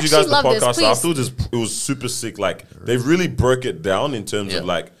I'll send you guys actually the love this, podcast please. afterwards. It was super sick. Like they really broke it down in terms Yeah. of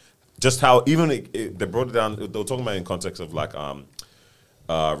like just how even they brought it down. They were talking about it in context of like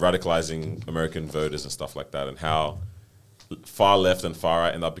radicalizing American voters and stuff like that, and how far left and far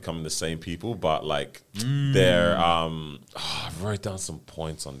right end up becoming the same people, but like they're I wrote down some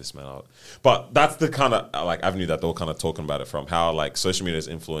points on this, man. But that's the kind of like avenue that they were kind of talking about it from, how like social media has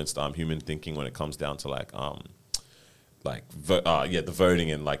influenced human thinking when it comes down to the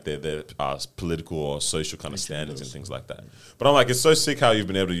voting and like their political or social kind of standards and things like that. But I'm like, it's so sick how you've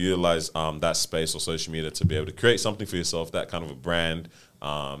been able to utilize that space or social media to be able to create something for yourself, that kind of a brand,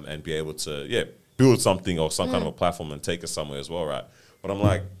 and be able to build something or some kind of a platform and take it somewhere as well, right? But I'm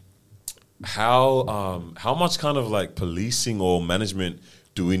like, how much kind of like policing or management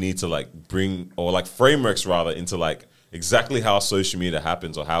do we need to like bring, or like frameworks rather, into like exactly how social media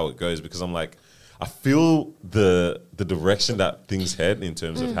happens or how it goes? Because I'm like, I feel the direction that things head in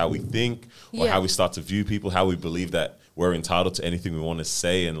terms of how we think or Yeah. how we start to view people, how we believe that we're entitled to anything we want to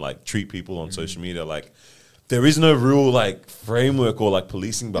say and like treat people on social media. Like there is no real like framework or like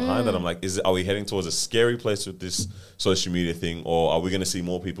policing behind that. I'm like, are we heading towards a scary place with this social media thing, or are we going to see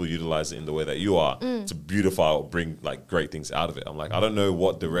more people utilize it in the way that you are to beautify or bring like great things out of it? I'm like, I don't know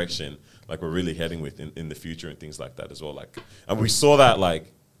what direction like we're really heading with in the future and things like that as well. Like, and we saw that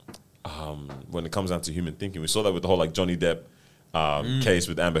like, when it comes down to human thinking, we saw that with the whole like Johnny Depp case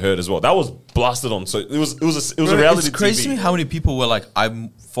with Amber Heard as well. That was blasted on. So it was a reality It's crazy TV. to me how many people were like, "I'm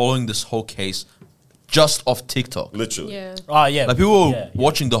following this whole case just off TikTok. Literally. Yeah. Oh yeah. Like people were Yeah.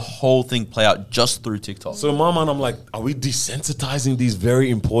 watching the whole thing play out just through TikTok. So in my mind, I'm like, are we desensitizing these very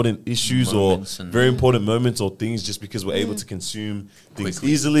important issues Moments or and- very important moments or things just because we're able to consume things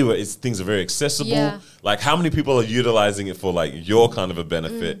Quickly. easily, where things are very accessible? Yeah. Like, how many people are utilizing it for like your kind of a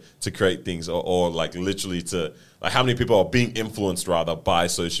benefit to create things, or like literally to like how many people are being influenced rather by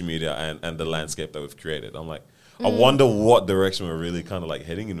social media and the landscape that we've created? I'm like, I wonder what direction we're really kind of like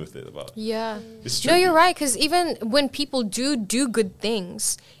heading in with it about. Yeah. It's No, tricky. you're right. Because even when people do good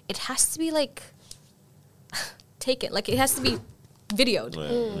things, it has to be like taken. Like it has to be videoed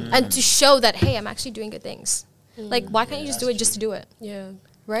and to show that, hey, I'm actually doing good things. Like, why can't you just do it just to do it? Yeah.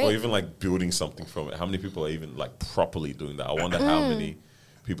 Right? Or even like building something from it. How many people are even like properly doing that? I wonder how many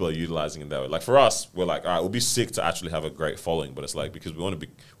people are utilizing it that way. Like for us, we're like, all right, it would be sick to actually have a great following, but it's like because we want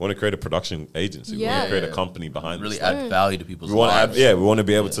to create a production agency. We want Yeah. to create a company behind really this. add value to people's We want to lives. add, we want to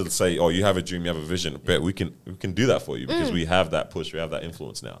be able to say, oh, you have a dream, you have a vision, but we can do that for you because we have that push, we have that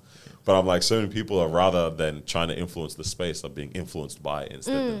influence now. But I'm like, so many people are rather than trying to influence the space, are being influenced by it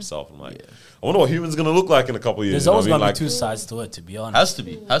instead themselves. I'm like, I wonder what humans going to look like in a couple of years. There's you know always what I mean? gonna Like, be two sides to it, to be honest.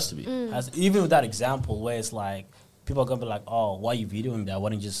 Has to be. Even with that example where it's like people are gonna be like, "Oh, why are you videoing that? Why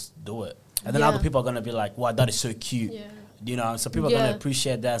don't you just do it?" And then Yeah. other people are gonna be like, "Wow, that is so cute." Yeah. You know, so people are Yeah. gonna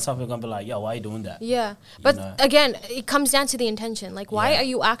appreciate that. And some people are gonna be like, "Yo, why are you doing that?" Yeah. But know? again, it comes down to the intention. Like, why Yeah. are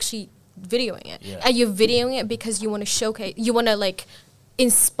you actually videoing it? Yeah. Are you videoing it because you want to showcase, you want to like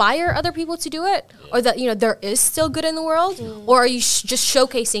inspire other people to do it? Or that, you know, there is still good in the world? Or are you just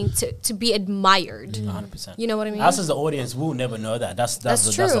showcasing to be admired? 100%. You know what I mean? Us as the audience, we'll never know that. That's That's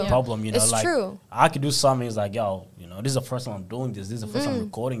the true. problem. You know, It's like true. I could do something. It's like, yo, you know, this is the first time I'm doing this. This is the first time I'm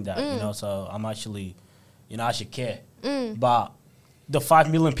recording that. You know, so I'm actually, you know, I should care. But the 5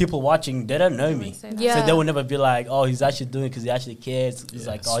 million people watching, they don't know me. Yeah. So they will never be like, oh, he's actually doing it because he actually cares. It's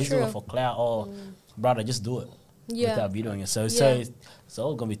like, oh, he's doing True. it for clout. Oh, brother, just do it. Yeah. Without videoing it. So Yeah. it's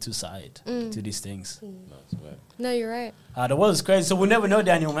all gonna be two-sided to these things. No, you're right. The world is crazy, so we'll never know,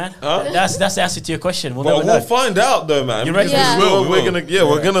 Daniel, man. Huh? That's the answer to your question. We'll Well, never we'll know. find out though, man. You reckon? Because Yeah. we're gonna,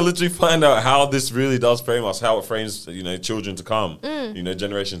 we're gonna literally find out how this really does frame us, how it frames, you know, children to come, you know,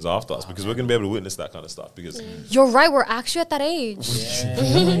 generations after us, because we're gonna be able to witness that kind of stuff. Because You're right. We're actually at that age.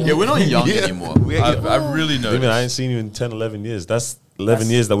 Yeah, we're not young anymore. I really know. Damien, I ain't seen you in 10, 11 years. That's 11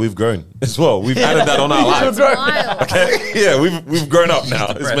 years that we've grown as well. We've added that on our lives. Wild. Okay, yeah, we've grown up now.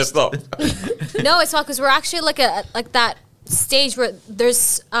 It's messed up. No, it's not because we're actually like that stage where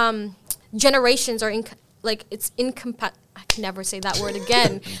there's generations are it's incompatible. I can never say that word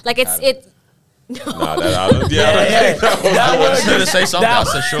again. Like Nah, I don't, Yeah. I was going to say something. I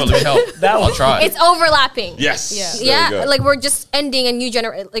said, sure, let me help. I'll try. it's overlapping. Yes. Yeah. There you Yeah, go. like we're just ending a new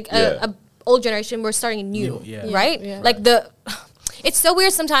generation, like Yeah. a old generation. We're starting a new, New, yeah. right? Yeah. Like it's so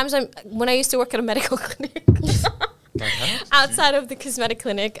weird sometimes. When I used to work at a medical clinic, outside of the cosmetic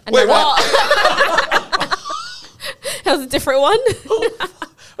clinic. And Wait, what? That was a different one.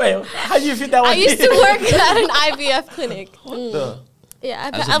 Wait, how do you fit that one? I used to work at an IVF clinic.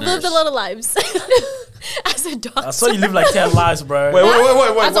 Yeah, As a I've lived a nurse. lot of lives as a doctor. I saw you live like 10 lives, bro. Wait.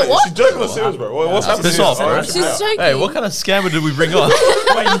 As a Is what? she joking or serious, bro? What's happening? Piss off, here? bro. She's joking. Hey, what kind of scammer did we bring on?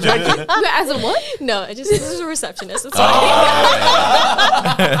 Wait, you joking? As a what? No, this is a receptionist. It's fine.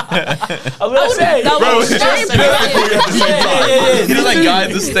 I was gonna say, That Bro, was very impressive. yeah. You know that guy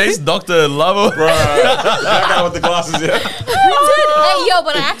in the States, Dr. Lavo? Bro, that guy with the glasses, yeah. Hey, yo,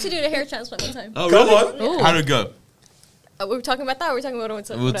 but I actually did a hair transplant one time. Oh, Come really? on. How'd it go? We were talking about that. Or we were talking about what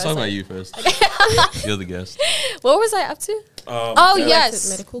We'll I talk said? about you first. You're the guest. What was I up to? Oh Worked at yes,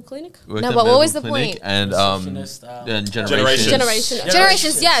 medical clinic. Worked No, at but what was medical the clinic point? And Receptionist, and Generations. generations.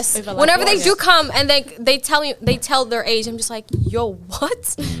 generations. Yes. Overlap. Whenever they Yeah. do come and they tell their age, I'm just like, yo,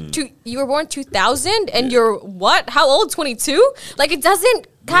 what? You were born 2000 and you're what? How old? 22? Like it doesn't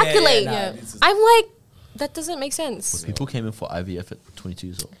calculate. nah, this is- I'm like, that doesn't make sense. People came in for IVF at 22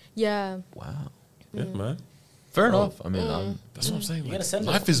 years old. Yeah. Wow. Yeah, man. Fair enough. I mean, That's what I'm saying. gotta Like, send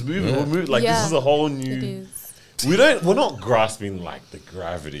life is moving. Yeah. We're moving. Like Yeah. this is a whole It new. is. We're not grasping like the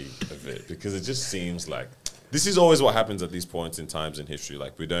gravity of it because it just seems like this is always what happens at these points in times in history.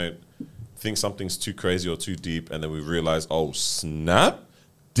 Like we don't think something's too crazy or too deep, and then we realize, oh snap,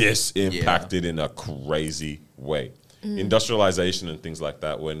 this impacted in a crazy way. Industrialization and things like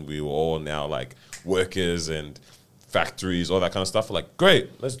that. When we were all now like workers and factories, all that kind of stuff. We're like, great,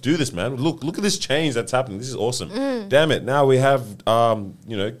 let's do this, man. Look at this change that's happening. This is awesome. Damn it. Now we have,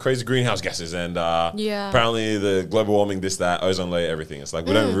 crazy greenhouse gases and apparently the global warming, this, that, ozone layer, everything. It's like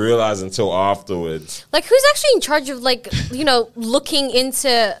we don't realize until afterwards. Like, who's actually in charge of, like, looking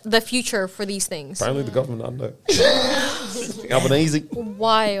into the future for these things? Apparently the government, I don't know. Albanese.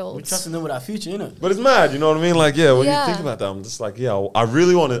 Wild. We trust in them with our future, innit? But it's mad, you know what I mean? Like, when you Yeah. think about that, I'm just like, I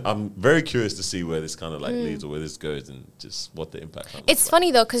really want to, I'm very curious to see where this kind of like leads or where this goes and just what the impact on It's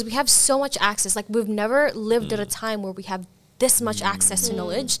funny, though, because we have so much access. Like, we've never lived at a time where we have this much access to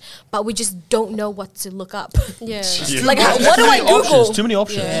knowledge, but we just don't know what to look up. Yeah. Like, what do I Google? Too many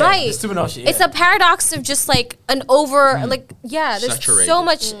options. Yeah. Right. There's too many options. It's a paradox of just like an over, there's Saturated. so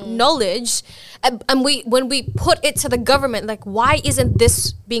much knowledge. And when we put it to the government, like, why isn't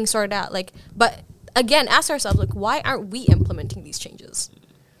this being sorted out? Like, but again, ask ourselves, like, why aren't we implementing these changes?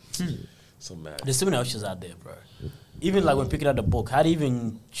 So mad. There's too many options out there, bro. Even like when picking out the book, how do you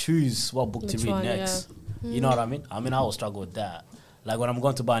even choose what book to Which read one, next? You know what I mean? I will struggle with that. Like when I'm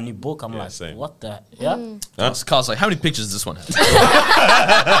going to buy a new book, I'm like, same. what the? Yeah? Carl's like, how many pictures does this one have?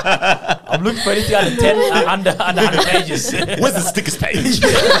 I'm looking for anything under 10, under 100 pages. Where's the stickers page?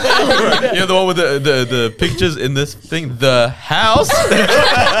 You know the one with the pictures in this thing? The house?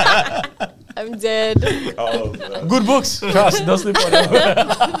 I'm dead. Good books. Trust, don't sleep on them.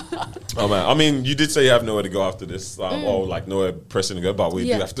 Oh man, I mean, you did say you have nowhere to go after this, or like nowhere pressing to go, but we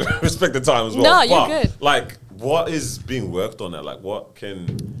do have to respect the time as well. No, you're But, good. Like, what is being worked on at? Like, what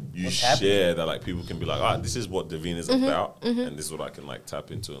can you share that like people can be like, this is what Divina is about, and this is what I can like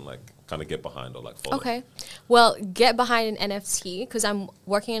tap into and like kind of get behind or like follow. Okay. Well, get behind an NFT because I'm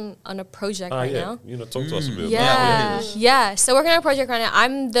working on a project right now. Talk to us a bit. Yeah. So working on a project right now.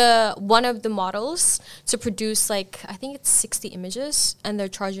 I'm one of the models to produce like I think it's 60 images, and they're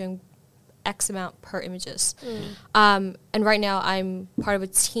charging X amount per images. And right now I'm part of a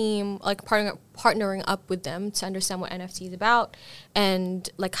team, like partnering up with them to understand what NFT is about and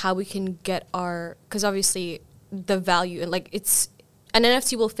like how we can get because obviously the value and like an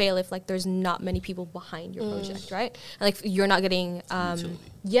NFT will fail if like there's not many people behind your project, right? And like you're not getting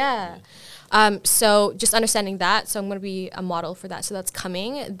so just understanding that. So I'm going to be a model for that. So that's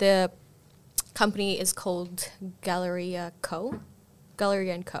coming. The company is called Galleria & Co.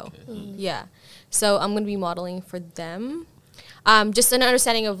 Yeah. So I'm going to be modeling for them. Just an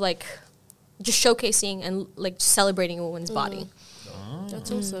understanding of like just showcasing and like celebrating a woman's body.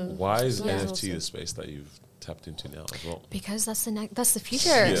 That's awesome. Why is Yeah. NFT the space that you've tapped into now as well? Because that's the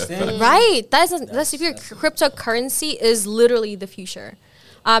future. Yeah. Right. That's the future. Cryptocurrency is literally the future.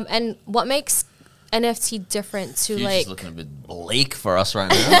 And what makes NFT different to Future's like looking a bit bleak for us right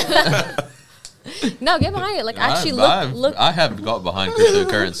now. no, get behind it. Like actually look. I have got behind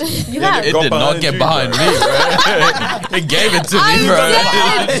cryptocurrency. have. It Got did not behind get you, behind bro. me, bro. It gave it to me, I'm bro.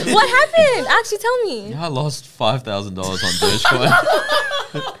 dead. What happened? Actually, tell me. Yeah, I lost $5,000 on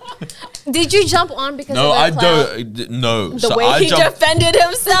Dogecoin. Did you jump on because No, of I the clout? don't. No. The So way I he jumped. defended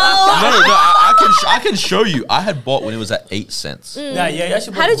himself. No. I can show you. I had bought when it was at 8 cents Yeah, you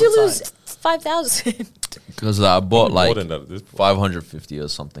actually How bought did you both lose sides. 5,000? because I bought More like than that at this point. 550 or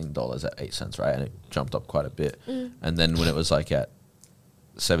something dollars at 8 cents, right? And it jumped up quite a bit. And then when it was like at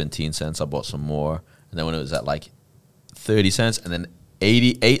 17 cents, I bought some more. And then when it was at like 30 cents, and then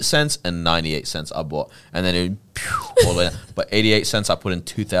 88 cents and 98 cents I bought. And then it all the way down. But 88 cents I put in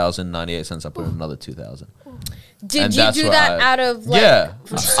 2,000, 98 cents I put in another 2,000. Did And you that's do what that out of like yeah.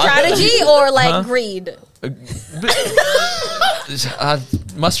 strategy or like greed?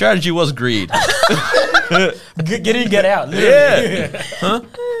 My strategy was greed. Get in, get out. Literally. Yeah.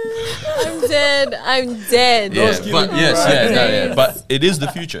 I'm dead. Yeah, Those but kilos, yes, right? yeah, no, yeah. But it is the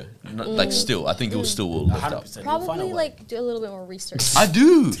future. Like still, I think it will still will lift up. 100%. We'll find a Probably way. like do a little bit more research. I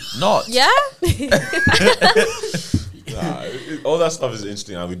do not. Yeah? All that stuff is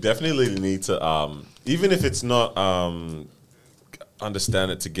interesting. We definitely need to, even if it's not understand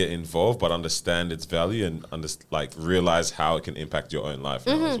it to get involved, but understand its value and realize how it can impact your own life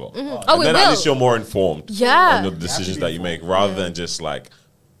now as well. Oh, And we then will. at least you're more informed Yeah. on the decisions that you make, rather than just like,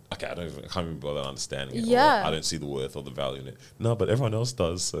 okay, I can't even bother understanding it. Yeah. Or I don't see the worth or the value in it. No, but everyone else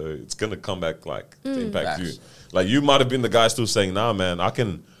does, so it's gonna come back like to impact you. Facts. Like you might have been the guy still saying, "Nah, man, I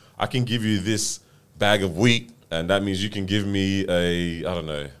can give you this bag of wheat, and that means you can give me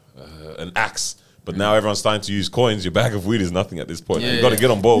an axe." But now everyone's starting to use coins. Your bag of wheat is nothing at this point. Yeah, You've got to yeah. get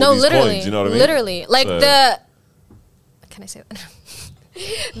on board No, with these literally. coins. You know what I mean? Literally. Like So- can I say that?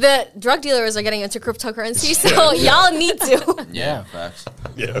 The drug dealers are getting into cryptocurrency, so y'all need to. Yeah, facts.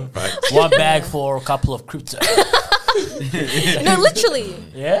 Yeah, facts. One bag for a couple of crypto. No, literally.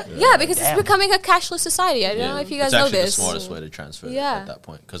 Yeah. Yeah, because Damn. it's becoming a cashless society. I don't know if you guys it's know actually this. the smartest way to transfer it Yeah. at that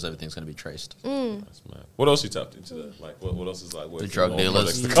point because everything's going to be traced. That's mad. What else you tapped into there? Like, what else is like working drug on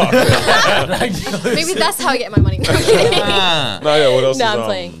dealers. Rolex the car? Maybe that's how I get my money. No, I'm kidding. No, yeah. What else? No, is, I'm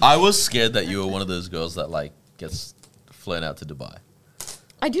playing. I was scared that you were one of those girls that like gets flown out to Dubai.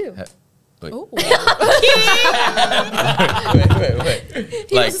 I do. Wait. Ooh. Wait.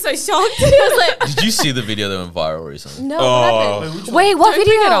 He Like, was so shocked. He was like, did you see the video that went viral recently? no, Oh. what happened? Wait, what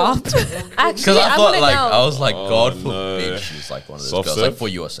video? Actually, Because I I thought, want to like, know. I was like, Oh, God no. forbid she's like one of those Soft girls, serve? like for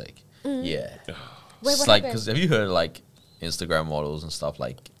your sake. Yeah. Wait, It's what like, happened? because have you heard like Instagram models and stuff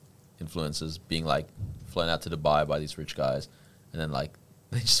like influencers being like flown out to Dubai by these rich guys, and then like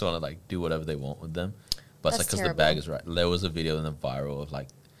they just want to like do whatever they want with them, but it's like That's because the terrible. bag is right. There was a video in the viral of like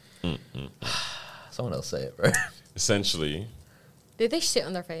someone else say it, bro. Essentially, Did they shit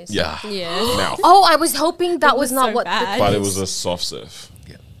on their face? yeah. Yeah. Mouth. Oh, I was hoping that It was was not so what. bad. But it was a soft serve.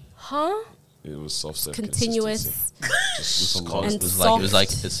 Huh? It was soft serve. Continuous. Just It constant. And was like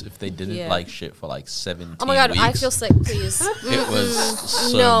soft. as if they didn't Yeah. like shit for like 17 Oh my god, weeks. I feel sick. Please. It was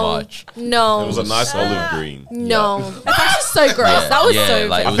so no. much. No. It was a nice olive green. No. That's actually so gross. Yeah, That was yeah, so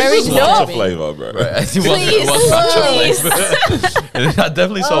like, it was very just Matcha disturbing. flavor, bro. Right. It was Please, matcha flavor. I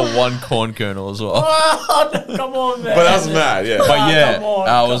definitely saw one corn kernel as well. Come on, man. But that's mad, yeah. But yeah, come on,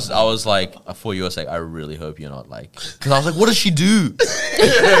 I was like, for your sake, I really hope you're not like, because I was like, what does she do?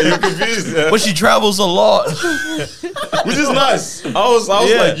 Yeah, you're confused. Yeah. But she travels a lot. Which is nice. I was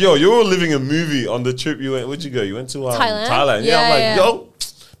Yeah. like, yo, you were living a movie on the trip you went. Where'd you go? You went to Thailand? Thailand. Yeah, Yeah, I'm like, yeah. yo,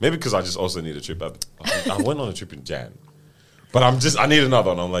 maybe because I just also need a trip. I went on a trip in Jan. But I need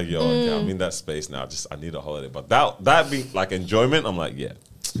another one. I'm like, yo, okay, I'm in that space now. I need a holiday. But that being like enjoyment, I'm like, yeah,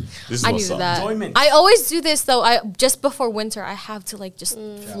 this is I what's needed up. that. Enjoyment. I always do this though. I just before winter, I have to like just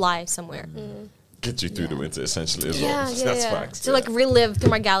fly somewhere. Get you through the winter essentially as Yeah, well. yeah, That's yeah. facts. To like relive through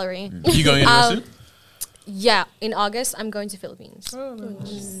my gallery. You going anywhere soon? Yeah, in August I'm going to Philippines.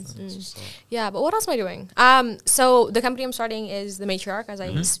 Yeah, but what else am I doing? So the company I'm starting is the Matriarch, as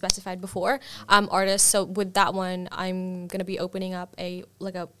I specified before. Artist. So with that one, I'm gonna be opening up a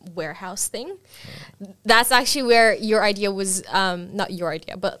warehouse thing. That's actually where your idea was. Not your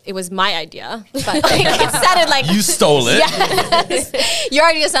idea, but it was my idea. But like, it sounded like You stole it. Yes. Your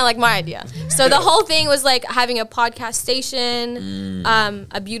idea sounded like my idea. So the whole thing was like having a podcast station,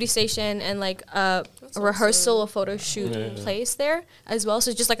 a beauty station, and like a rehearsal, a photo shoot place there as well.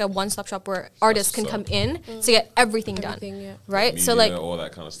 So it's just like a one-stop shop where artists can come in to get everything done, Everything, yeah. right? Media, so like, all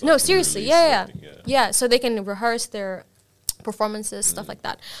that kind of stuff. no, and seriously, release yeah. everything, Yeah, so they can rehearse their performances, stuff like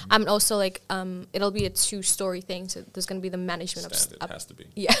that. And also like, it'll be a 2-story thing. So there's gonna be the management Standard up has to be.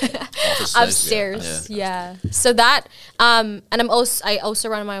 yeah, Office space, upstairs. Yeah. So that, and I also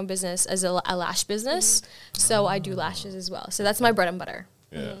run my own business as a lash business. So I do lashes as well. So that's my bread and butter.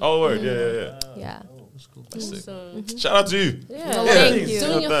 Yeah. Oh, word. Yeah. Yeah. That's sick. So, Shout out to you. yeah. Thank you.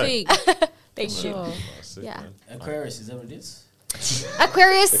 Doing your thing. Thank you. Sure. Sick, Yeah. man. Aquarius, is that what it is?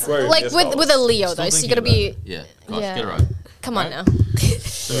 Aquarius, Aquarius, like yes, with a Leo though. Still So you gotta thinking be. Yeah. Gosh, Yeah. get it right. Come on now.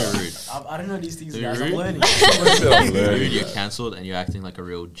 Very rude. I don't know these things, Do guys. you I'm read? learning. I'm learning. Dude, you're cancelled and you're acting like a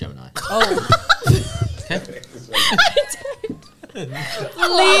real Gemini. Oh,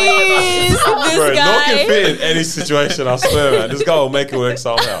 Please, this Bro, no guy. can fit in any situation, I swear, man. This guy will make it work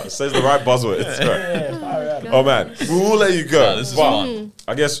somehow. It says the right buzzwords. Right. Oh, man. We will let you go. Nah, this is But fun.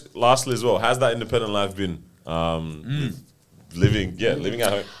 I guess, lastly as well, how's that independent life been? Living at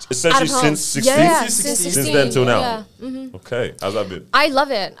home. Essentially Out of home. since 16? Yeah, Since since 16. 16. Since then till now. Yeah. Okay. How's that been? I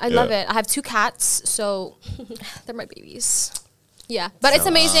love it. I love Yeah. it. I have 2 cats, so they're my babies. Yeah, but it's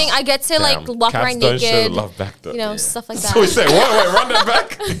amazing. I get to like Damn, walk cats around don't show naked, love back though. you know, stuff like So we that. say, wait, run that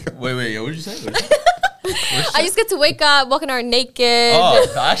back. Wait, what did you say? I just get to wake up, walking around naked. Oh,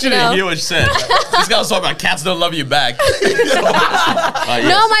 I actually You know? didn't hear what you said. This guy was talking about cats don't love you back.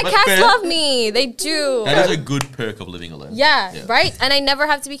 No, my cats love me. They do. That is a good perk of living alone. Yeah, Yeah. right. And I never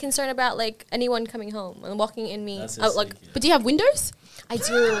have to be concerned about like anyone coming home and walking in me. That's Out, like, but do you have windows? I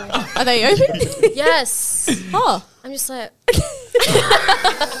do. Are they open? Yes. Oh, I'm just like.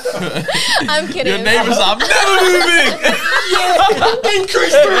 I'm kidding. Your neighbors are never moving.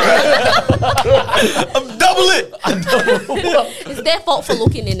 Increase the rent. I'm double it. it's their fault for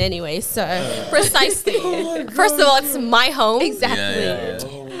looking in anyway. So Precisely. First of all, it's my home.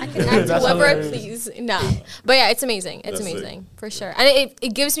 exactly. I can act That's whoever I hilarious. please. No, but yeah, it's amazing. It's That's sick. amazing for sure, and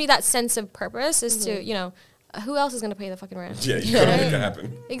it gives me that sense of purpose. Is to who else is gonna pay the fucking rent? Yeah, you gotta make it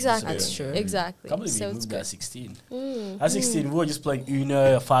happen. Exactly. That's true. Exactly. I can't believe So we it's moved good. at 16. At 16, we were just playing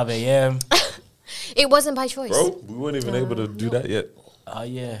Uno at 5 a.m. It wasn't by choice. Bro, we weren't even able to do that yet. Oh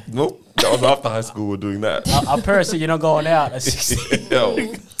yeah. Nope. That was after high school. We're doing that. Our parents said you're not going out at 16.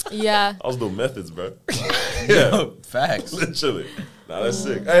 Yo, Yeah. I was doing methods, bro. Yeah, Facts. literally. Nah, that's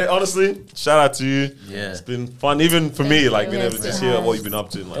sick. Hey, honestly, shout out to you. Yeah. It's been fun, even for me, like being able to Yes, just it hear has. what you've been up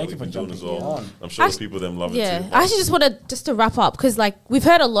to and like Thank what you you've for been doing as jumping well. on. I'm sure the I- people them love Yeah, it too. I actually just want to wrap up because like we've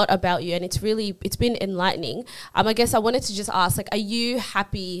heard a lot about you and it's been enlightening. I guess I wanted to just ask, like, are you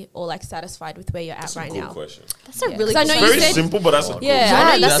happy or like satisfied with where you're at That's a right good now? question. That's a Yeah. really 'Cause I good know It's you very said- simple, but that's a good Yeah, Yeah, I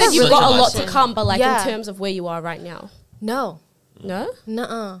know you that's said you've such got a a lot nice to one. come, but like Yeah. in terms of where you are right now, No. no.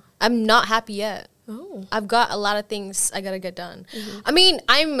 Nuh-uh. I'm not happy yet. Oh, I've got a lot of things I gotta get done. I mean,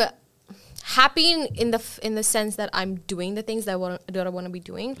 I'm happy in the sense that I'm doing the things that I want to be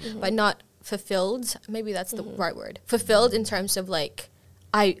doing, but not fulfilled. Maybe that's the right word. Fulfilled in terms of like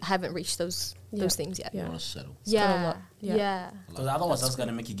I haven't reached those things yet. Yeah. I want to settle. got a Yeah. lot. Yeah. Yeah. Because otherwise, that's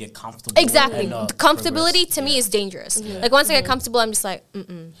gonna make you get comfortable. Exactly. and not The comfortability progress. to me is dangerous. Like once I get comfortable, I'm just like,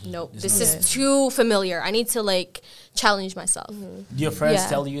 nope, this not- is too familiar. I need to like challenge myself. Do your friends Yeah.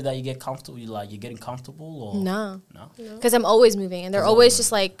 tell you that you get comfortable? You're getting comfortable, or No, No? because I'm always moving, and they're always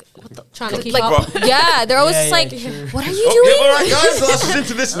just like, what the, Trying to keep like, up. yeah, they're always Yeah, just like, true. what are you Oh, doing? yeah, all right, guys, let's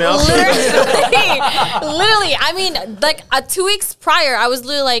into this now. Literally, I mean, like 2 weeks prior, I was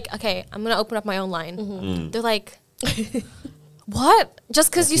literally like, okay, I'm gonna open up my own line. They're like, what?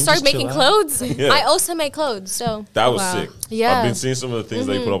 Just because you you started just chill making out? clothes? Yeah. I also make clothes, so That was Wow. sick. Yeah. I've been seeing some of the things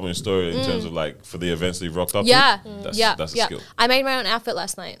that you put up on your story in terms of like for the events that you've rocked up yeah, to. That's a yeah. skill. I made my own outfit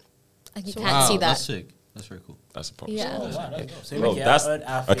last night. Like you can't Wow, see that. That's sick. That's very cool. That's a problem. Yeah. Oh, wow, that's dope. So you Bro, make your that's own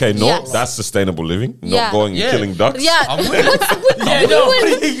outfit. okay. No, Yes. that's sustainable living. Not Yeah. going and Yeah. killing ducks. Yeah. I'm with it. Yeah, no.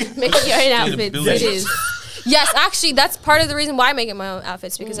 Make your own outfits. Sustainability. It is. Yes, actually, that's part of the reason why I make it my own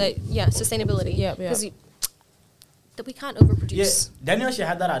outfits because sustainability. Yep, yep. Because that we can't Yeah, overproduce. Daniel actually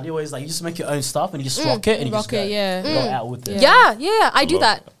had that idea where it's like you just make your own stuff and you just rock it and you just Rock it, go, yeah. go out with it. Yeah, I do love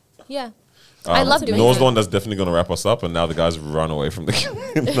that. Yeah. I love doing Noah's that. the one that's definitely going to wrap us up, and now the guys run away from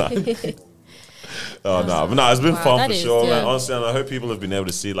the. Oh no, but no, it's been fun that for is, sure, man. yeah. Honestly, and I hope people have been able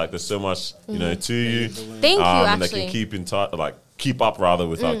to see like there's so much, to you. Thank you, And they actually. can keep in touch, like keep up rather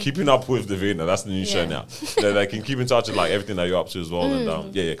with keeping up with Divina. That's the new show now. They can keep in touch with like everything that you're up to as well.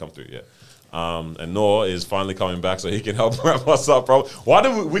 And come through, and Noah is finally coming back so he can help wrap us up, bro. Why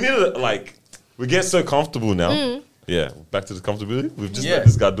do we need to like we get so comfortable now? Yeah, back to the comfortability. We've just let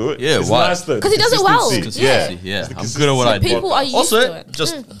this guy do it. Yeah, it's why? nice though. 'Cause he does it well. Consistency. Consistency, yeah. I'm good at what I do. People are used Also, to it.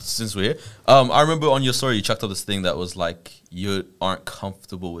 just since we're here, I remember on your story you chucked up this thing that was like you aren't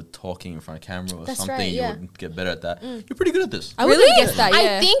comfortable with talking in front of camera or That's something. right, You yeah. would get better at that. You're pretty good at this. I wouldn't guess that.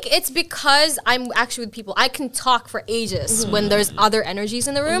 Yeah. I think it's because I'm actually with people. I can talk for ages when there's other energies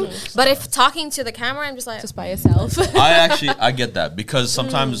in the room. But if talking to the camera, I'm just like, just by yourself. I get that because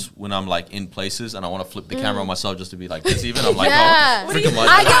sometimes when I'm like in places and I want to flip the camera on myself just to be like this even, I'm like, yeah. oh, freaking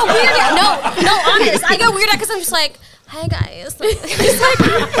I get weird. No, honest. I get weird because I'm just like, hi guys. It's like,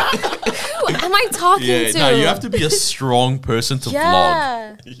 who am I talking Yeah, to? no, you have to be a strong person to vlog.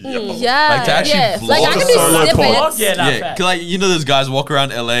 yeah. Yeah. Like to actually yeah. vlog. Like I can do Solo snippets. Yeah, nah, Yeah, fact. 'cause, like those guys walk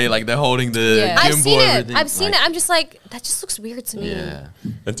around LA like they're holding the Yeah. gimbal. I've seen it. everything. I've seen like, it. I'm just like, that just looks weird to me. Yeah,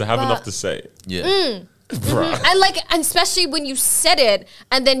 And to have enough to say, yeah. bruh. And especially when you said it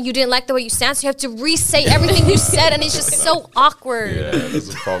and then you didn't like the way you sound, so you have to re-say everything you said, and it's just so awkward. Yeah, that's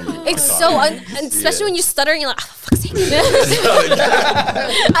a problem. It's so, and especially when you're stuttering, you're like, oh, fuck's sake.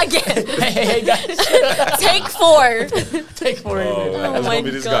 Again, Hey, guys, take 4. take for it. Oh, it's my gonna be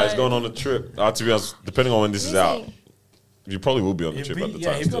this guy. He's God. going on a trip. To be honest, depending on when this is out, you probably will be on the trip at the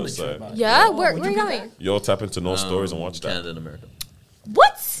time he'll be on still. the trip, So man. Yeah, Oh, where would are you you be going? you'll tap into no stories and watch that. Canada and America.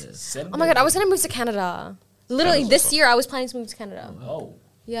 What? Send Oh my god, I was gonna move to Canada. Literally, Canada's this what's year I was planning to move to Canada. Oh,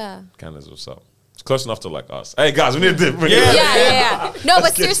 Yeah. Canada's what's up. It's close enough to like us. Hey guys, we need to bring Yeah. No, but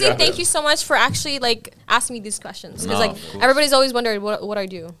get seriously, you out thank there. you so much for actually like asking me these questions because No, like of course. everybody's always wondered what I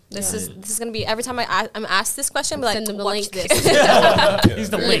do. This is gonna be every time I'm asked this question, I'm like, Send them the watch link. this. he's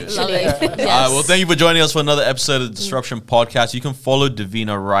the link. Literally. Well, thank you for joining us for another episode of the Disruption Podcast. You can follow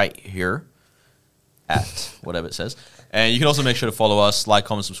Divina right here at whatever it says. And you can also make sure to follow us, like,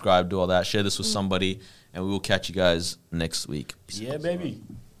 comment, subscribe, do all that. Share this with somebody, and we will catch you guys next week. Yeah, baby.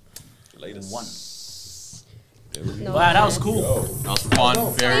 Latest. One. No. Wow, that was cool. That was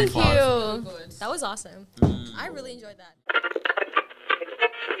fun. Very Thank fun. you. That was awesome. I really enjoyed that.